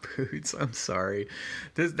farm work boots. I'm sorry.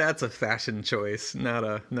 That's a fashion choice, not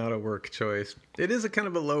a work choice. It is a kind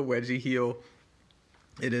of a low wedgie heel.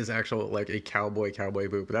 It is actual a cowboy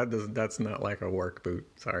boot, but that's not like a work boot.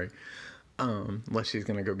 Sorry. Unless she's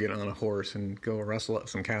going to go get on a horse and go rustle up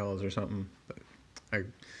some cows or something. But I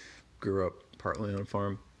grew up partly on a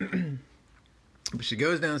farm. But she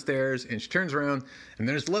goes downstairs and she turns around and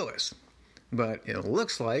there's Lois. But it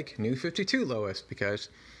looks like New 52 Lois, because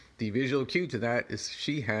the visual cue to that is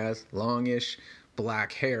she has longish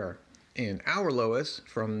black hair. And our Lois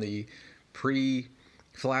from the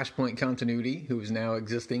pre-Flashpoint continuity, who is now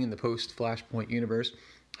existing in the post-Flashpoint universe,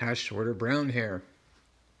 has shorter brown hair.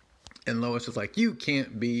 And Lois is like, "You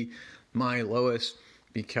can't be my Lois.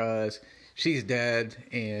 because she's dead,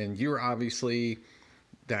 and you're obviously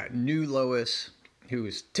that new Lois who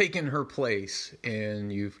is taking her place,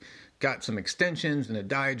 and you've got some extensions and a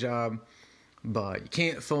dye job, but you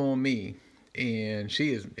can't fool me. And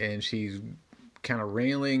she's kind of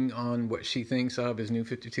railing on what she thinks of as New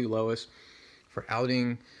 52 Lois for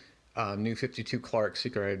outing New 52 Clark's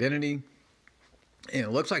secret identity. And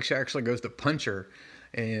it looks like she actually goes to punch her,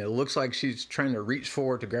 and it looks like she's trying to reach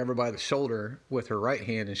forward to grab her by the shoulder with her right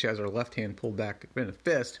hand, and she has her left hand pulled back in a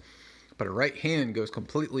fist, but her right hand goes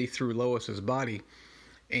completely through Lois's body,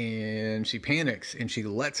 and she panics, and she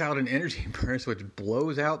lets out an energy burst which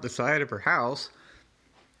blows out the side of her house.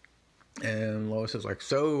 And Lois is like,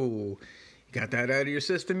 "So, you got that out of your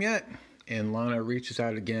system yet?" And Lana reaches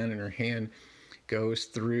out again, and her hand goes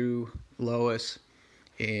through Lois,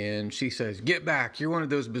 and she says, "Get back, you're one of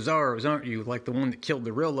those bizarros, aren't you? Like the one that killed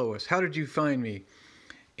the real Lois. How did you find me?"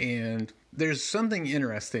 And there's something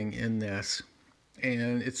interesting in this,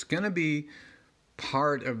 and it's going to be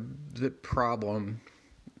part of the problem,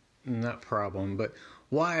 not problem, but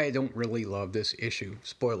why I don't really love this issue.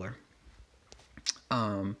 Spoiler.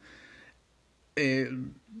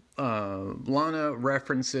 Lana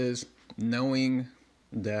references knowing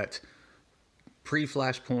that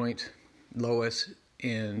pre-Flashpoint Lois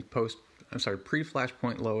and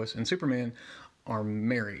pre-Flashpoint Lois and Superman are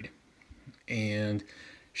married, and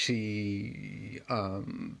she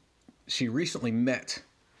recently met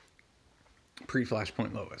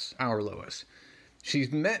pre-Flashpoint Lois, our Lois.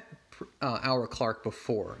 She's met our Clark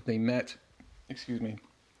before. They met,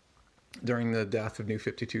 during the death of New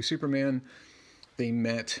 52 Superman. They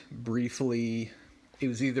met briefly. It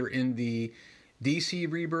was either in the DC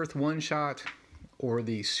Rebirth one-shot or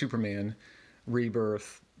the Superman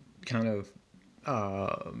Rebirth kind of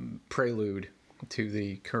prelude to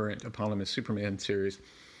the current eponymous Superman series.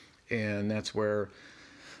 And that's where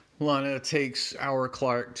Lana takes our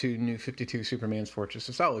Clark to New 52 Superman's Fortress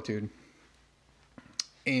of Solitude.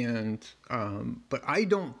 And but I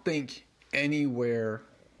don't think anywhere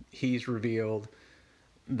he's revealed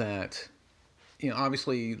that,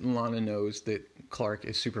 obviously Lana knows that Clark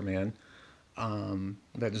is Superman.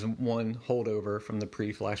 That is one holdover from the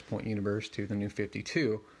pre-Flashpoint universe to the New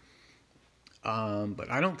 52.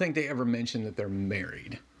 But I don't think they ever mentioned that they're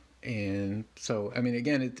married. And so, I mean,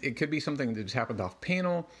 again, it could be something that just happened off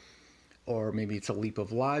panel, or maybe it's a leap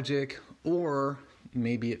of logic, or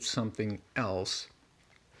maybe it's something else.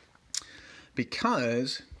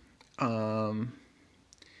 Because after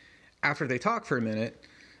they talk for a minute,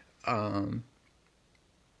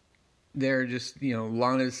 they're just,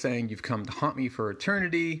 Lana's saying, "You've come to haunt me for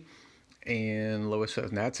eternity." And Lois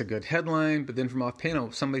says, "That's a good headline." But then from off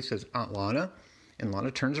panel, somebody says, "Aunt Lana." And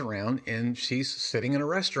Lana turns around, and she's sitting in a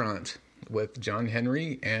restaurant with John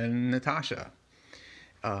Henry and Natasha,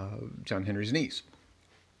 John Henry's niece.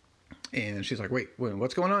 And she's like, wait,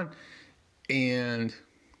 what's going on? And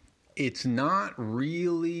it's not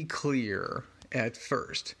really clear at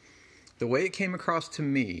first. The way it came across to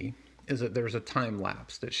me is that there's a time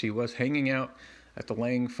lapse, that she was hanging out at the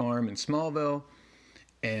Lang farm in Smallville,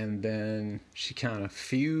 and then she kind of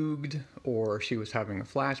fugued, or she was having a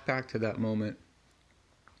flashback to that moment.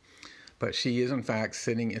 But she is, in fact,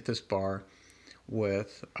 sitting at this bar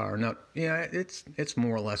with, or not, yeah, it's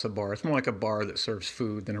more or less a bar. It's more like a bar that serves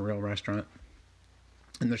food than a real restaurant.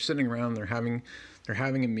 And they're sitting around, they're having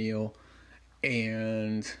a meal,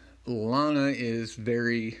 and Lana is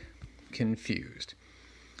very confused.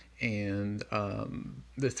 And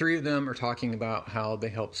the three of them are talking about how they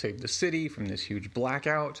helped save the city from this huge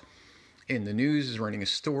blackout. And the news is running a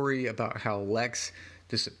story about how Lex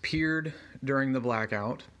disappeared during the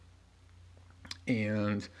blackout.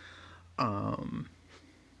 And Bibbo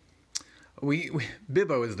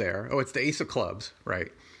is there. Oh, it's the Ace of Clubs,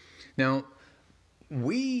 right? Now,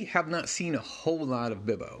 we have not seen a whole lot of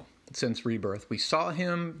Bibbo since Rebirth. We saw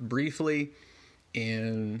him briefly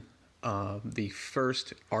in the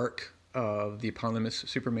first arc of the eponymous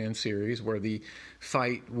Superman series, where the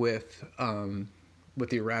fight with the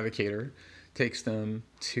Eradicator takes them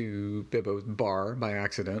to Bibbo's bar by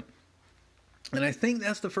accident. And I think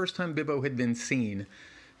that's the first time Bibbo had been seen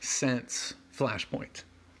since Flashpoint.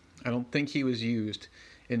 I don't think he was used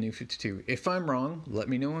in New 52. If I'm wrong, let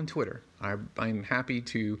me know on Twitter. I'm happy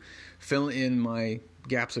to fill in my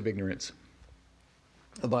gaps of ignorance.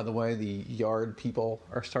 Oh, by the way, the yard people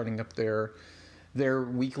are starting up their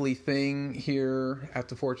weekly thing here at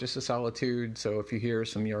the Fortress of Solitude. So if you hear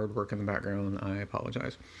some yard work in the background, I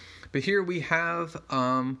apologize. But here we have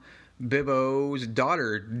Bibbo's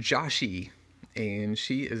daughter, Joshi. And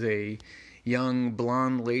she is a young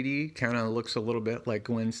blonde lady, kind of looks a little bit like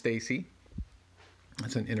Gwen Stacy.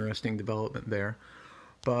 That's an interesting development there.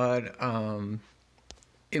 But, and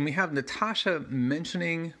we have Natasha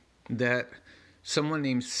mentioning that someone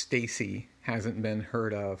named Stacy hasn't been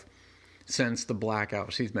heard of since the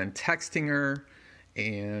blackout. She's been texting her,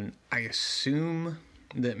 and I assume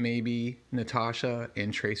that maybe Natasha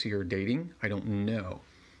and Tracy are dating. I don't know.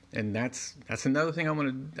 And that's another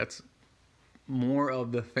thing that's more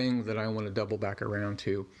of the things that I want to double back around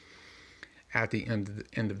to at the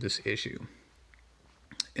end of this issue.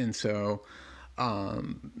 And so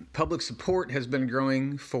public support has been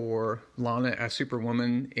growing for Lana as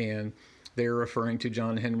Superwoman, and they're referring to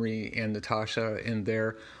John Henry and Natasha in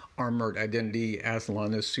their armored identity as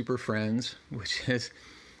Lana's super friends, which is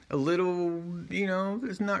a little,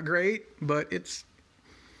 it's not great, but it's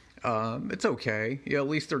okay. Yeah, at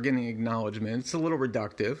least they're getting acknowledgement. It's a little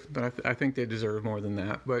reductive, but I think they deserve more than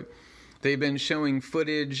that. But they've been showing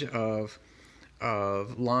footage of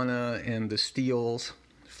Lana and the Steels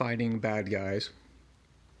fighting bad guys,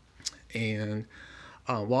 and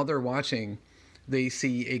while they're watching, they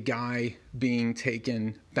see a guy being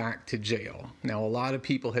taken back to jail. Now, a lot of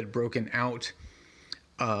people had broken out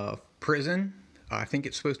of prison. I think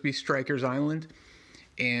it's supposed to be Strikers Island.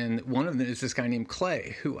 And one of them is this guy named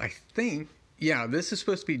Clay, who I think, this is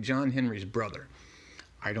supposed to be John Henry's brother.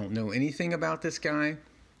 I don't know anything about this guy.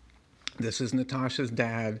 This is Natasha's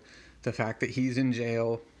dad. The fact that he's in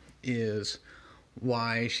jail is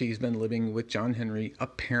why she's been living with John Henry,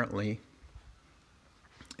 apparently.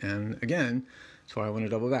 And again, that's why I want to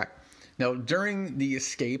double back. Now, during the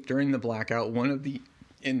escape, during the blackout, one of the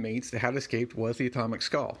inmates that had escaped was the Atomic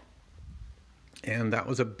Skull. And that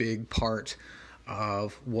was a big part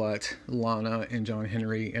of what Lana and John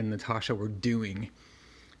Henry and Natasha were doing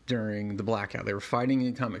during the blackout. They were fighting the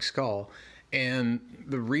Atomic Skull. And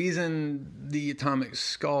the reason the Atomic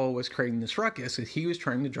Skull was creating this ruckus is he was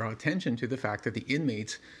trying to draw attention to the fact that the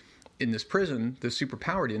inmates in this prison, the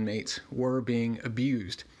superpowered inmates, were being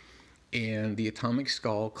abused. And the Atomic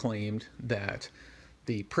Skull claimed that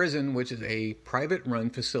the prison, which is a private-run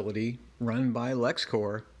facility run by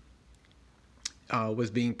LexCorp,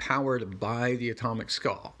 was being powered by the Atomic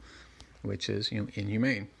Skull, which is,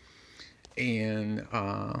 inhumane. And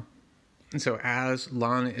so as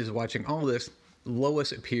Lana is watching all this,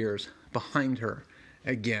 Lois appears behind her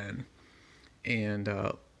again. And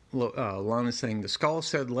Lana's saying, the Skull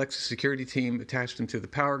said Lex's security team attached him to the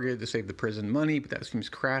power grid to save the prison money, but that seems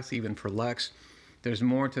crass even for Lex. There's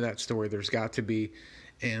more to that story. There's got to be.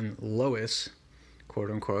 And Lois,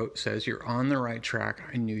 quote unquote, says, you're on the right track.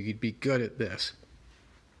 I knew you'd be good at this.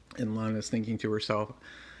 And Lana's thinking to herself,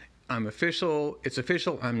 it's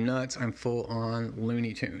official, I'm nuts, I'm full on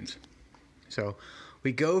Looney Tunes. So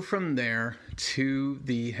we go from there to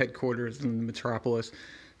the headquarters in the Metropolis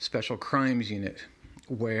Special Crimes Unit,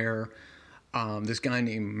 where this guy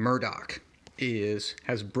named Murdoch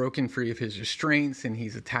has broken free of his restraints, and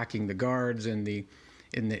he's attacking the guards and the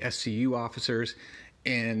SCU officers.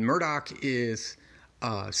 And Murdoch is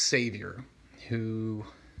Savior, who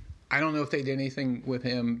I don't know if they did anything with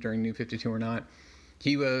him during New 52 or not.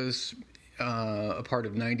 He was a part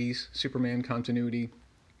of 90s Superman continuity.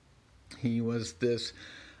 He was this,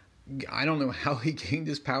 I don't know how he gained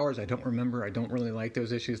his powers. I don't remember. I don't really like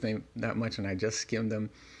those issues that much, and I just skimmed them.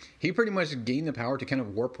 He pretty much gained the power to kind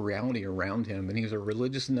of warp reality around him, and he was a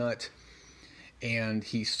religious nut, and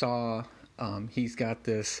he saw, he's got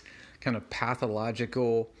this kind of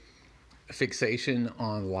pathological fixation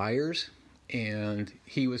on liars, and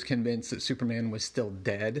he was convinced that Superman was still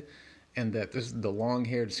dead, and that the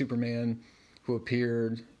long-haired Superman who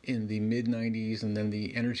appeared in the mid-90s and then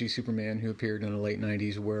the energy Superman who appeared in the late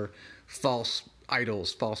 90s were false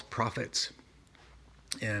idols, false prophets.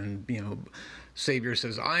 And, Savior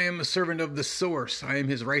says, I am a servant of the source. I am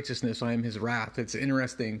his righteousness. I am his wrath. It's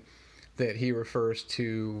interesting that he refers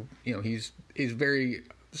to, he's very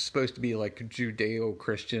supposed to be like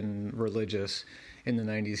Judeo-Christian religious in the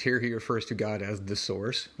 90s. Here he refers to God as the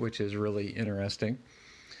source, which is really interesting.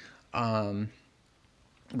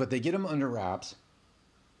 But they get him under wraps,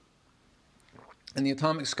 and the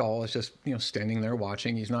Atomic Skull is just, standing there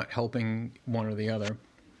watching. He's not helping one or the other.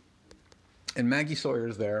 And Maggie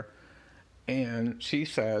Sawyer's there, and she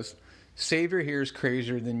says, Savior here is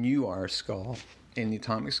crazier than you are, Skull. And the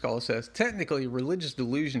Atomic Skull says, technically, religious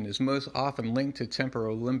delusion is most often linked to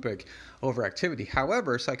temporal-limbic overactivity.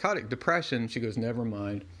 However, psychotic depression, she goes, never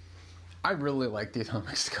mind. I really like the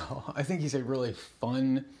Atomic Skull. I think he's a really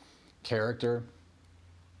fun character.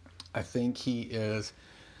 I think he is,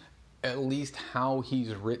 at least how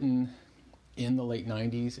he's written in the late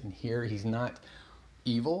 90s and here, he's not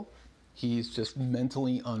evil. He's just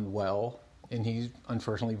mentally unwell, and he's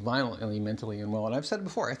unfortunately violently mentally unwell. And I've said it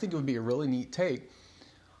before, I think it would be a really neat take,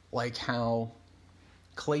 like how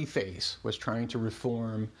Clayface was trying to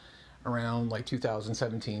reform around like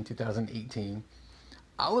 2017, 2018.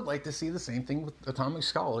 I would like to see the same thing with Atomic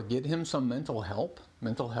Skull. Get him some mental health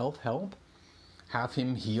help, have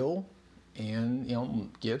him heal,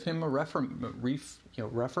 and give him a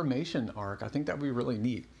reformation arc. I think that would be really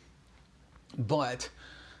neat. But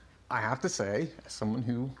I have to say, as someone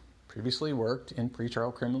who previously worked in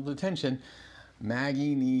pretrial criminal detention,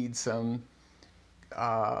 Maggie needs some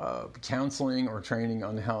counseling or training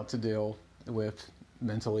on how to deal with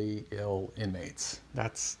mentally ill inmates.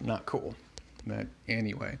 That's not cool. But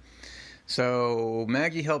anyway, so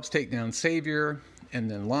Maggie helps take down Savior, and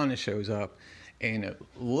then Lana shows up, and it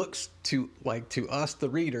looks to us, the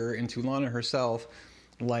reader, and to Lana herself,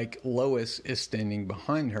 like Lois is standing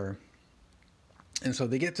behind her. And so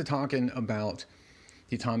they get to talking about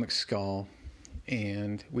the Atomic Skull,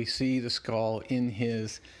 and we see the skull in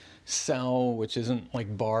his cell, which isn't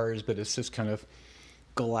like bars, but it's just kind of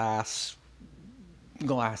glassed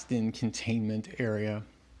in containment area.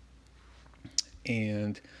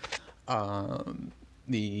 And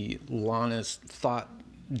the Lana's thought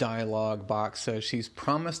dialogue box says she's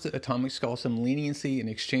promised Atomic Skull some leniency in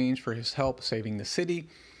exchange for his help saving the city.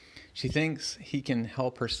 She thinks he can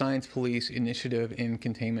help her science police initiative in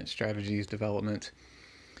containment strategies development.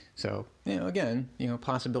 So, again,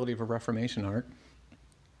 possibility of a reformation arc.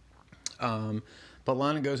 But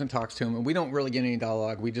Lana goes and talks to him, and we don't really get any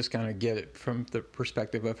dialogue. We just kind of get it from the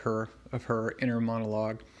perspective of her inner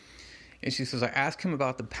monologue. And she says, I asked him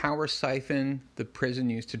about the power siphon the prison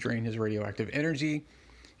used to drain his radioactive energy.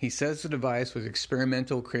 He says the device was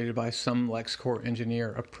experimental, created by some LexCorp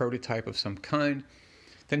engineer, a prototype of some kind.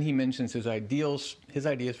 Then he mentions his ideas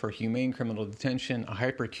for humane criminal detention, a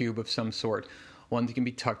hypercube of some sort, one that can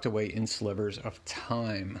be tucked away in slivers of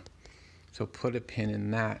time. So put a pin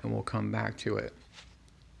in that, and we'll come back to it.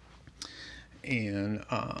 And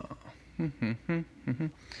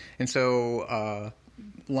and so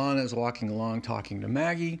Lana's walking along talking to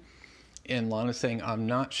Maggie, and Lana's saying, I'm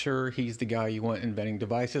not sure he's the guy you want inventing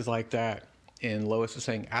devices like that. And Lois is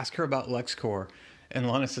saying, ask her about LexCorp. And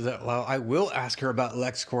Lana says, well, I will ask her about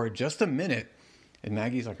LexCorp just a minute. And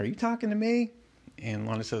Maggie's like, are you talking to me? And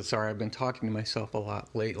Lana says, sorry, I've been talking to myself a lot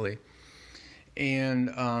lately.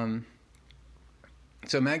 And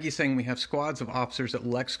so Maggie's saying we have squads of officers at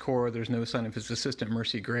LexCorp. There's no sign of his assistant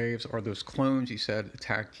Mercy Graves or those clones you said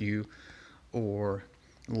attacked you or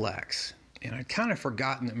Lex. And I'd kind of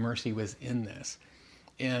forgotten that Mercy was in this.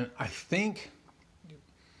 And I think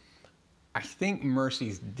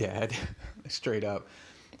Mercy's dead, straight up,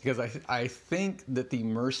 because I think that the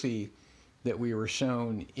Mercy that we were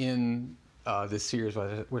shown in this series,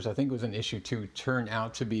 which I think was in issue 2, turned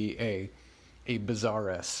out to be a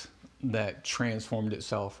Bizarress that transformed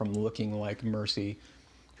itself from looking like Mercy,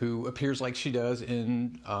 who appears like she does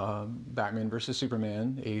in Batman vs.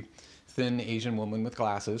 Superman, a thin Asian woman with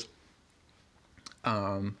glasses,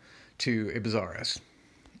 to a Bizarress.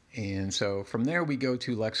 And so from there we go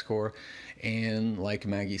to LexCorp, and like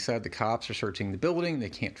Maggie said, the cops are searching the building. They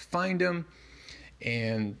can't find him,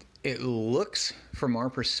 and it looks, from our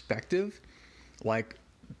perspective, like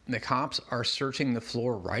the cops are searching the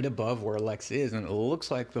floor right above where Lex is, and it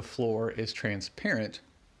looks like the floor is transparent.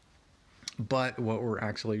 But what we're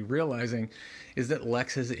actually realizing is that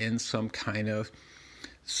Lex is in some kind of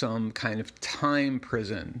time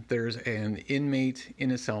prison. There's an inmate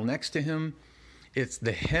in a cell next to him. It's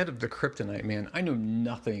the head of the Kryptonite Man. I know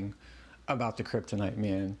nothing about the Kryptonite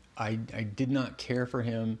Man. I did not care for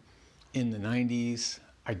him in the 90s.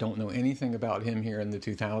 I don't know anything about him here in the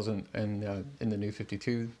 2000 and in the New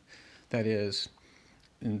 52. That is,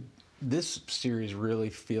 and this series really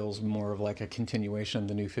feels more of like a continuation of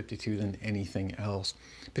the New 52 than anything else.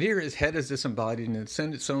 But here his head is disembodied, and it's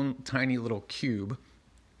in its own tiny little cube.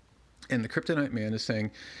 And the Kryptonite Man is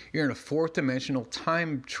saying, you're in a fourth dimensional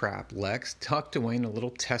time trap, Lex, tucked away in a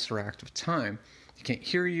little tesseract of time. They can't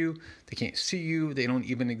hear you. They can't see you. They don't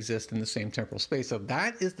even exist in the same temporal space. So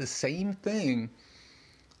that is the same thing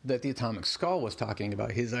that the Atomic Skull was talking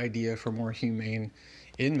about, his idea for more humane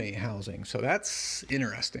inmate housing. So that's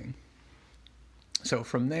interesting. So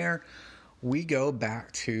from there, we go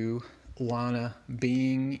back to Lana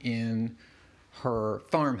being in her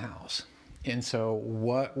farmhouse. And so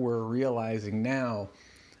what we're realizing now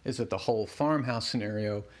is that the whole farmhouse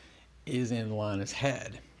scenario is in Lana's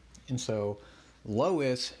head. And so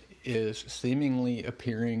Lois is seemingly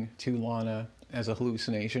appearing to Lana as a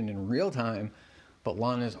hallucination in real time, but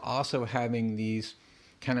Lana is also having these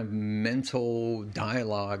kind of mental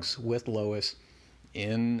dialogues with Lois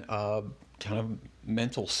in kind of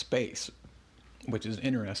mental space, which is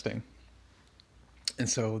interesting. And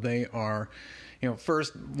so they are,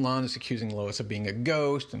 first Lana's accusing Lois of being a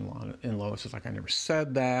ghost, and Lois is like, I never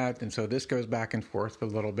said that. And so this goes back and forth for a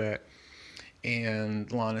little bit.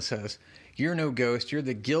 And Lana says, you're no ghost. You're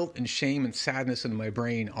the guilt and shame and sadness in my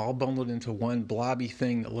brain, all bundled into one blobby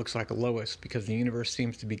thing that looks like Lois, because the universe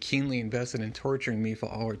seems to be keenly invested in torturing me for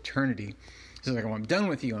all eternity. She's like, well, I'm done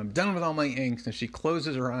with you. I'm done with all my angst. And she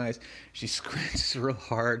closes her eyes. She squints real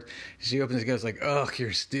hard. She opens it and goes like, ugh,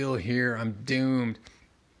 you're still here. I'm doomed.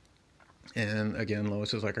 And again,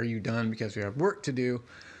 Lois is like, are you done? Because we have work to do.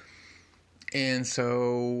 And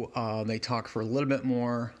so they talk for a little bit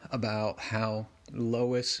more about how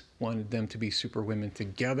Lois wanted them to be superwomen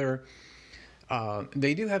together.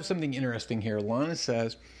 They do have something interesting here. Lana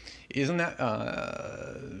says, isn't that,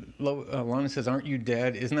 Lana says, aren't you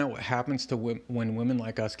dead? Isn't that what happens to when women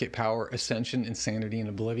like us get power, ascension, insanity, and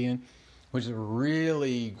oblivion? Which is a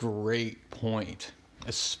really great point,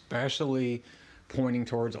 especially pointing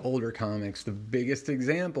towards older comics. The biggest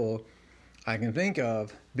example I can think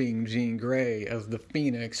of being Jean Grey as the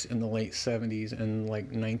Phoenix in the late 70s and like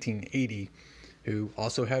 1980, who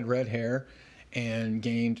also had red hair and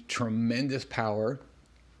gained tremendous power,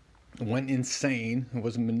 went insane,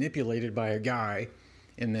 was manipulated by a guy,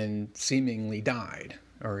 and then seemingly died,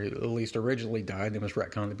 or at least originally died, then was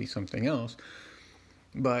retconned to be something else.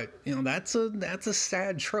 But that's a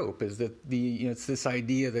sad trope, is that it's this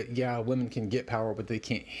idea that women can get power but they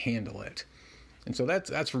can't handle it. And so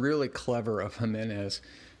that's really clever of Jimenez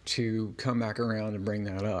to come back around and bring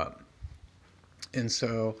that up. And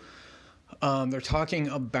so they're talking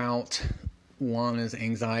about Lana's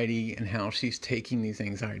anxiety and how she's taking these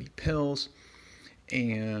anxiety pills,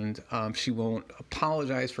 and she won't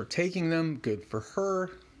apologize for taking them. Good for her.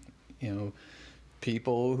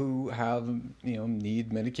 People who have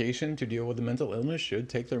need medication to deal with a mental illness should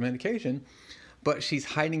take their medication, but she's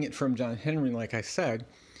hiding it from John Henry, like I said.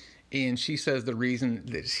 And she says the reason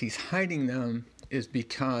that she's hiding them is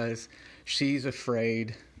because she's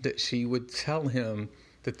afraid that she would tell him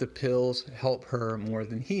that the pills help her more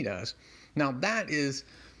than he does. Now, that is,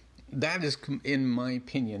 in my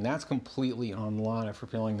opinion, that's completely on Lana for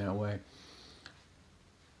feeling that way.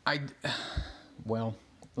 Well,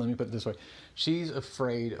 let me put it this way. She's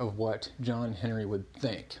afraid of what John Henry would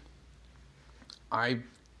think. I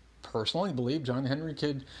personally believe John Henry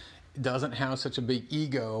doesn't have such a big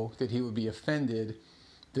ego that he would be offended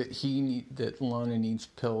that Lana needs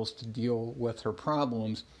pills to deal with her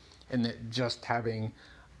problems, and that just having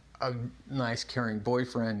a nice, caring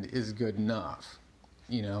boyfriend is good enough.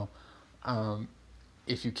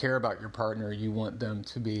 If you care about your partner, you want them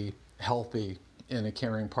to be healthy, and a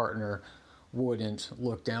caring partner wouldn't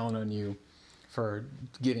look down on you for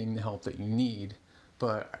getting the help that you need.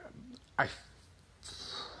 But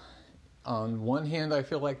on one hand, I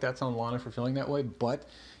feel like that's on Lana for feeling that way, but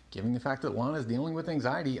given the fact that Lana's dealing with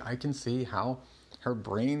anxiety, I can see how her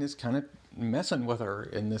brain is kind of messing with her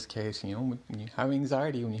in this case. When you have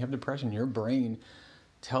anxiety, when you have depression, your brain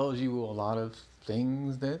tells you a lot of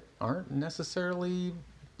things that aren't necessarily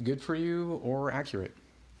good for you or accurate.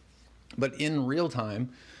 But in real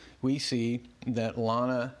time, we see that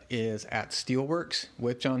Lana is at Steelworks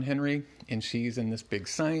with John Henry, and she's in this big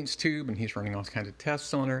science tube, and he's running all kinds of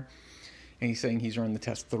tests on her. And he's saying he's run the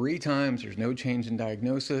test 3 times, there's no change in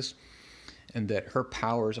diagnosis, and that her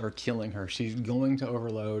powers are killing her. She's going to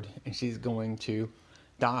overload, and she's going to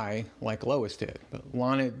die like Lois did. But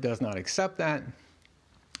Lana does not accept that.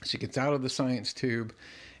 She gets out of the science tube,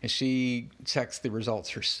 and she checks the results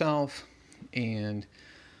herself, and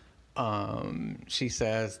she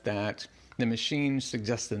says that the machine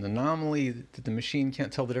suggests an anomaly, that the machine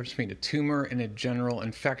can't tell the difference between a tumor and a general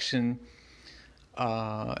infection.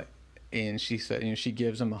 And she said, she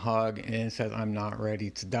gives him a hug and says, I'm not ready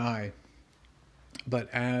to die.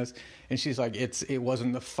 And she's like, it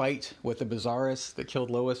wasn't the fight with the Bizarrus that killed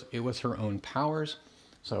Lois, it was her own powers.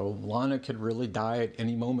 So Lana could really die at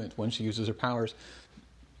any moment when she uses her powers.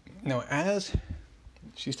 Now, as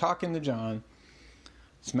she's talking to John,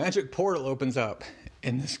 this magic portal opens up,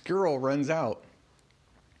 and this girl runs out.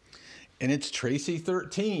 And it's Tracy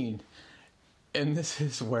 13. And this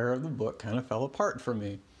is where the book kind of fell apart for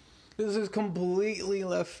me. This is completely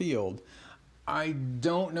left field. I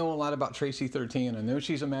don't know a lot about Tracy 13. I know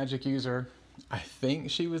she's a magic user. I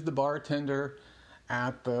think she was the bartender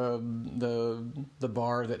at the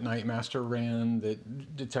bar that Nightmaster ran,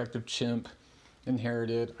 that Detective Chimp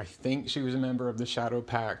inherited. I think she was a member of the Shadow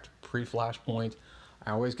Pact pre-Flashpoint.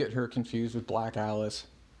 I always get her confused with Black Alice.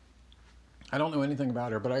 I don't know anything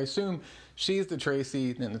about her, but I assume she's the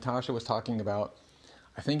Tracy that Natasha was talking about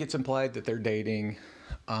I think it's implied that they're dating.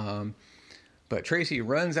 But Tracy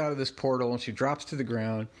runs out of this portal and she drops to the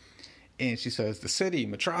ground and she says, the city,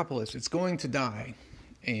 Metropolis, it's going to die.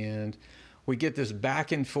 And we get this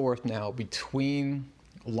back and forth now between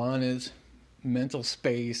Lana's mental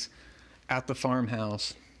space at the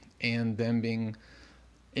farmhouse and them being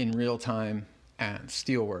in real time at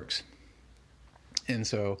Steelworks. And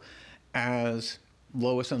so as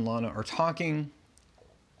Lois and Lana are talking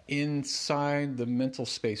inside the mental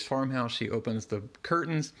space farmhouse, she opens the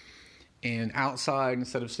curtains, and outside,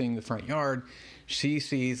 instead of seeing the front yard, she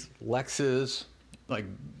sees Lex's like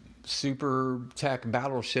super tech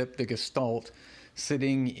battleship, the Gestalt,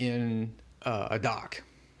 sitting in a dock.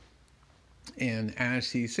 And as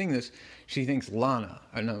she's seeing this, she thinks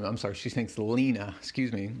she thinks Lena,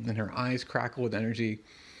 and her eyes crackle with energy.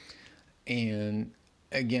 And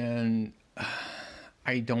again,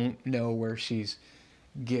 I don't know where she's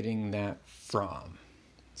getting that from.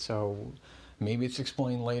 So maybe it's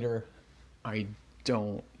explained later. I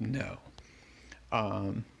don't know.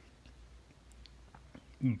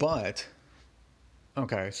 But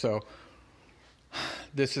okay, so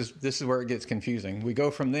this is where it gets confusing. We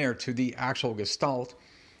go from there to the actual Gestalt,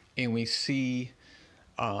 and we see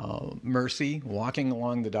Mercy walking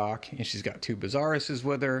along the dock, and she's got two Bizarruses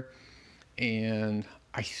with her, and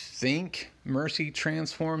I think Mercy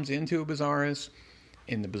transforms into a Bizarrus,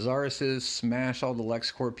 and the Bizarruses smash all the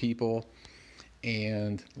LexCorp people,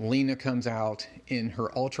 and Lena comes out in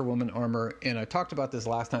her Ultra Woman armor. And I talked about this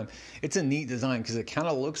last time. It's a neat design because it kind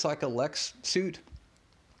of looks like a Lex suit,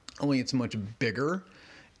 only it's much bigger.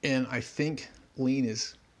 And I think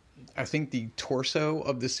the torso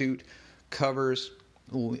of the suit covers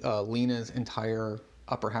Lena's entire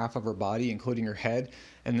upper half of her body, including her head.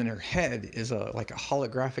 And then her head is like a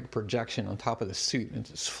holographic projection on top of the suit, and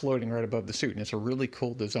it's floating right above the suit. And it's a really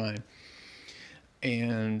cool design.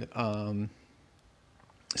 And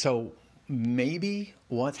so maybe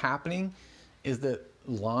what's happening is that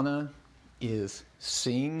Lana is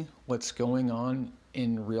seeing what's going on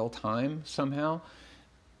in real time somehow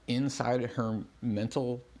inside of her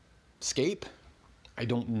mental scape. I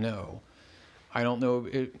don't know.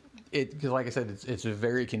 It because like I said, it's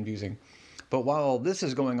very confusing. But while all this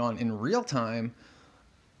is going on in real time,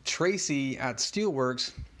 Tracy at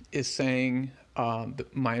Steelworks is saying,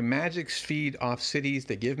 my magics feed off cities.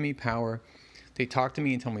 They give me power. They talk to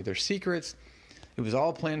me and tell me their secrets. It was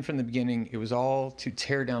all planned from the beginning. It was all to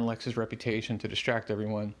tear down Lex's reputation, to distract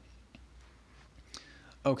everyone.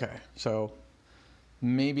 Okay, so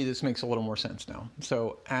maybe this makes a little more sense now.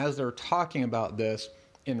 So as they're talking about this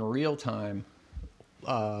in real time,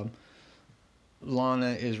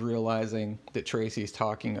 Lana is realizing that Tracy's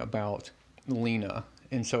talking about Lena.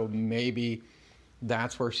 And so maybe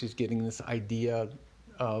that's where she's getting this idea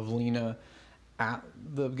of Lena at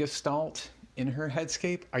the Gestalt in her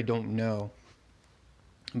headscape. I don't know.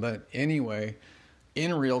 But anyway,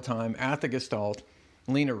 in real time at the Gestalt,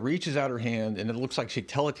 Lena reaches out her hand, and it looks like she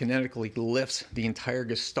telekinetically lifts the entire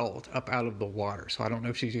Gestalt up out of the water. So I don't know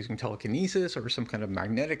if she's using telekinesis or some kind of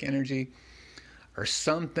magnetic energy or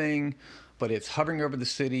something, but it's hovering over the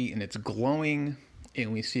city and it's glowing.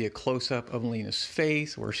 And we see a close-up of Lena's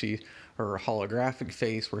face, her holographic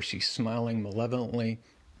face, where she's smiling malevolently.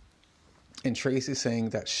 And Tracy's saying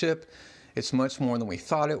that ship, it's much more than we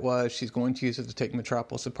thought it was. She's going to use it to take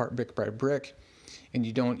Metropolis apart brick by brick. And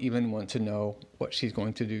you don't even want to know what she's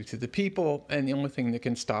going to do to the people. And the only thing that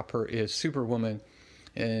can stop her is Superwoman.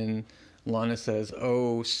 And Lana says,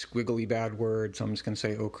 oh, squiggly bad words. I'm just going to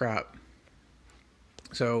say, oh, crap.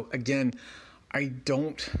 So, again, I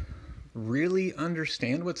don't really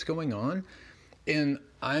understand what's going on. And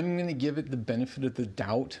I'm going to give it the benefit of the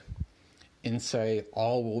doubt and say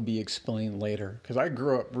all will be explained later. Because I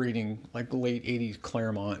grew up reading like late 80s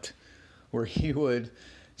Claremont, where he would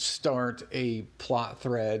start a plot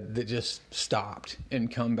thread that just stopped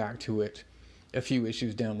and come back to it a few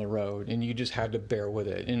issues down the road, and you just had to bear with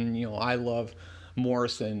it. And I love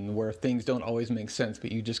Morrison, where things don't always make sense,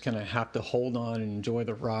 but you just kind of have to hold on and enjoy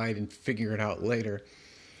the ride and figure it out later.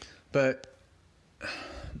 But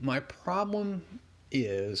my problem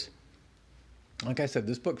is, like I said,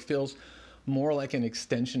 this book feels more like an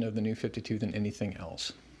extension of the New 52 than anything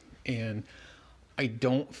else. And I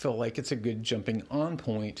don't feel like it's a good jumping on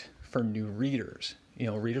point for new readers.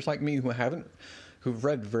 Readers like me who've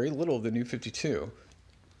read very little of the New 52.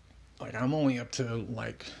 Like, I'm only up to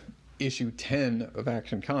like issue 10 of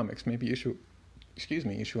Action Comics, maybe issue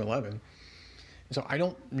 11. So I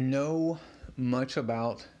don't know much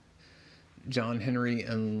about John Henry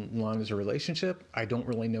and Lana's relationship. I don't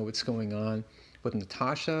really know what's going on with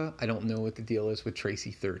Natasha. I don't know what the deal is with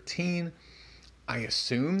Tracy 13. I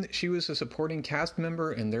assume that she was a supporting cast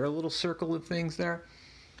member in their little circle of things there.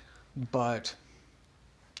 But,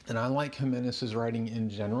 and I like Jimenez's writing in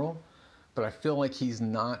general, but I feel like he's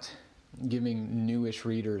not giving newish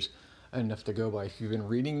readers enough to go by. If you've been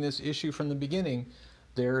reading this issue from the beginning,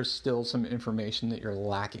 there's still some information that you're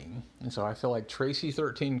lacking. And so I feel like Tracy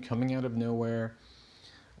 13 coming out of nowhere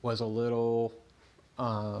was a little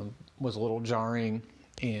jarring,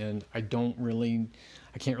 and I can't really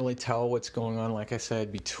tell what's going on, like I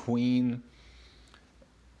said, between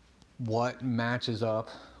what matches up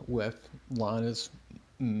with Lana's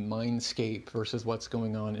mindscape versus what's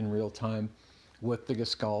going on in real time with the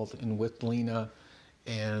Gestalt and with Lena,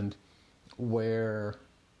 and where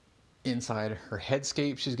inside her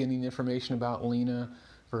headscape she's getting information about Lena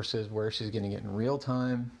versus where she's getting it in real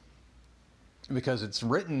time. Because it's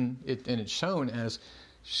written and it's shown as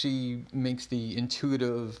she makes the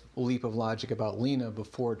intuitive leap of logic about Lena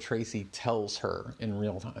before Tracy tells her in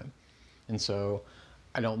real time. And so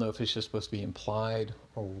I don't know if it's just supposed to be implied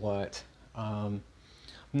or what.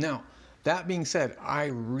 Now, that being said, I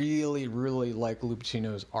really, really like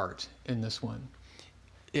Lupacino's art in this one.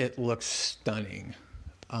 It looks stunning.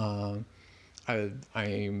 I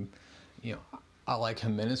like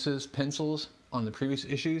Jimenez's pencils on the previous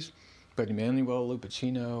issues, but Emmanuel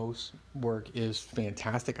Lupacino's work is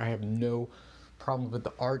fantastic. I have no problem with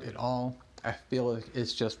the art at all. I feel like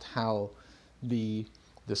it's just how the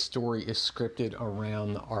story is scripted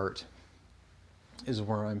around the art is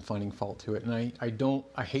where I'm finding fault to it. And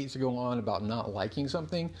I hate to go on about not liking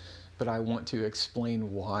something, but I want to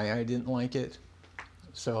explain why I didn't like it,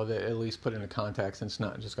 so that at least put it in a context and it's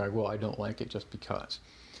not just like, well, I don't like it just because.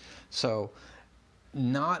 So,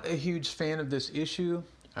 not a huge fan of this issue.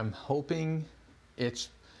 I'm hoping it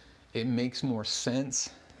makes more sense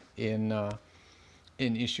in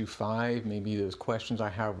issue 5. Maybe those questions I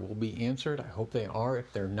have will be answered. I hope they are.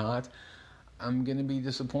 If they're not, I'm going to be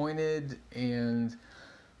disappointed. And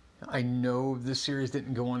I know this series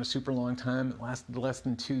didn't go on a super long time. It lasted less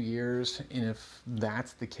than 2 years. And if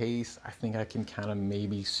that's the case, I think I can kind of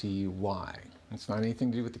maybe see why. It's not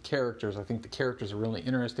anything to do with the characters. I think the characters are really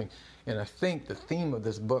interesting. And I think the theme of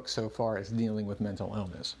this book so far is dealing with mental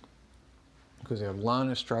illness. Because you have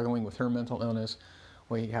Lana struggling with her mental illness.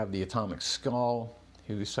 We have the Atomic Skull,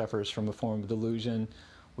 who suffers from a form of delusion.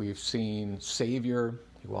 We've seen Savior,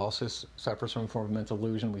 who also suffers from a form of mental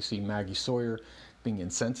illusion. We see Maggie Sawyer being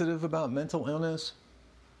insensitive about mental illness.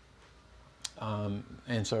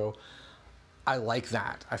 And so I like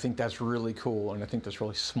that. I think that's really cool, and I think that's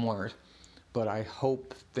really smart. But I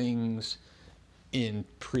hope things in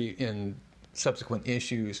subsequent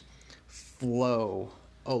issues flow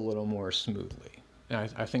a little more smoothly.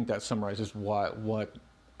 And I think that summarizes what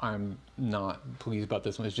I'm not pleased about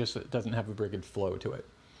this one. It's just that it doesn't have a very good flow to it.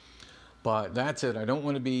 But that's it. I don't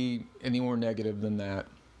want to be any more negative than that.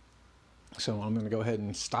 So I'm going to go ahead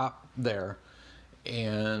and stop there.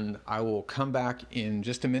 And I will come back in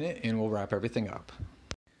just a minute and we'll wrap everything up.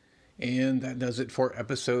 And that does it for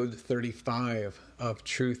episode 35 of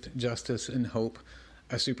Truth, Justice, and Hope,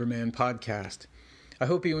 a Superman podcast. I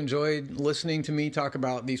hope you enjoyed listening to me talk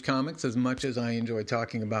about these comics as much as I enjoy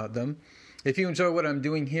talking about them. If you enjoy what I'm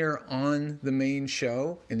doing here on the main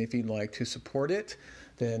show, and if you'd like to support it,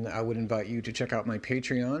 then I would invite you to check out my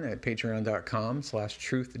Patreon at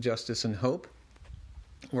patreon.com/Truth, Justice, and Hope,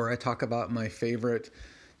 where I talk about my favorite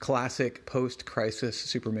classic post-crisis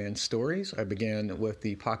Superman stories. I began with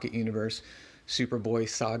the Pocket Universe Superboy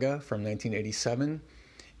saga from 1987,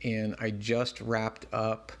 and I just wrapped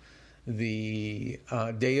up the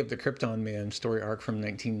Day of the Krypton Man story arc from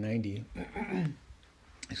 1990.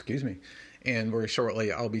 Excuse me. And very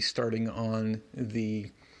shortly, I'll be starting on the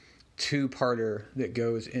two-parter that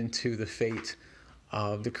goes into the fate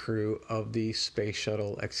of the crew of the Space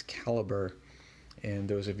Shuttle Excalibur. And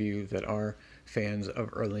those of you that are fans of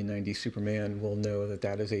early 90s Superman will know that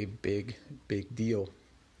that is a big, big deal.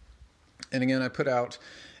 And again, I put out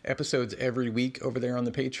episodes every week over there on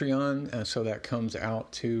the Patreon, so that comes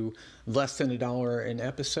out to less than $1 an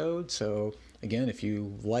episode. So again, if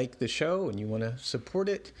you like the show and you want to support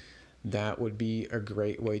it, that would be a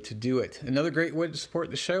great way to do it. Another great way to support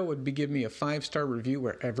the show would be give me a 5-star review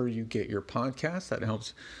wherever you get your podcasts. That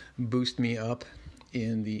helps boost me up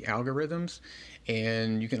in the algorithms.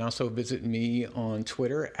 And you can also visit me on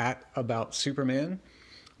Twitter at About Superman,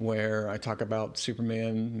 where I talk about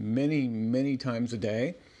Superman many, many times a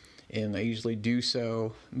day. And I usually do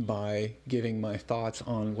so by giving my thoughts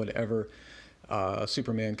on whatever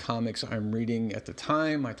Superman comics I'm reading at the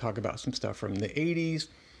time. I talk about some stuff from the 80s.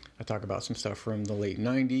 I talk about some stuff from the late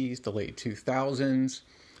 90s, the late 2000s,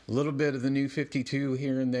 a little bit of the New 52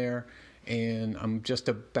 here and there. and I'm just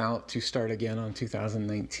about to start again on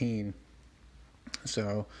 2019.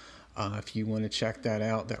 So if you want to check that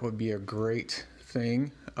out, that would be a great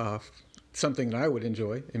thing. Something that I would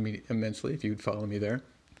enjoy immensely if you would follow me there.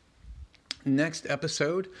 Next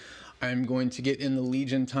episode, I'm going to get in the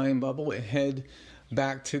Legion time bubble and head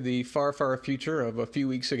back to the far, far future of a few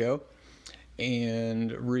weeks ago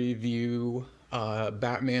and review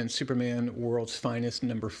Batman Superman World's Finest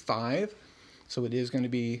number 5. So it is going to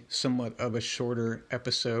be somewhat of a shorter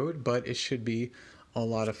episode, but it should be a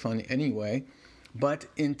lot of fun anyway. But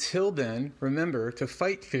until then, remember to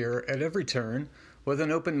fight fear at every turn with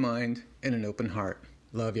an open mind and an open heart.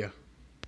 Love ya.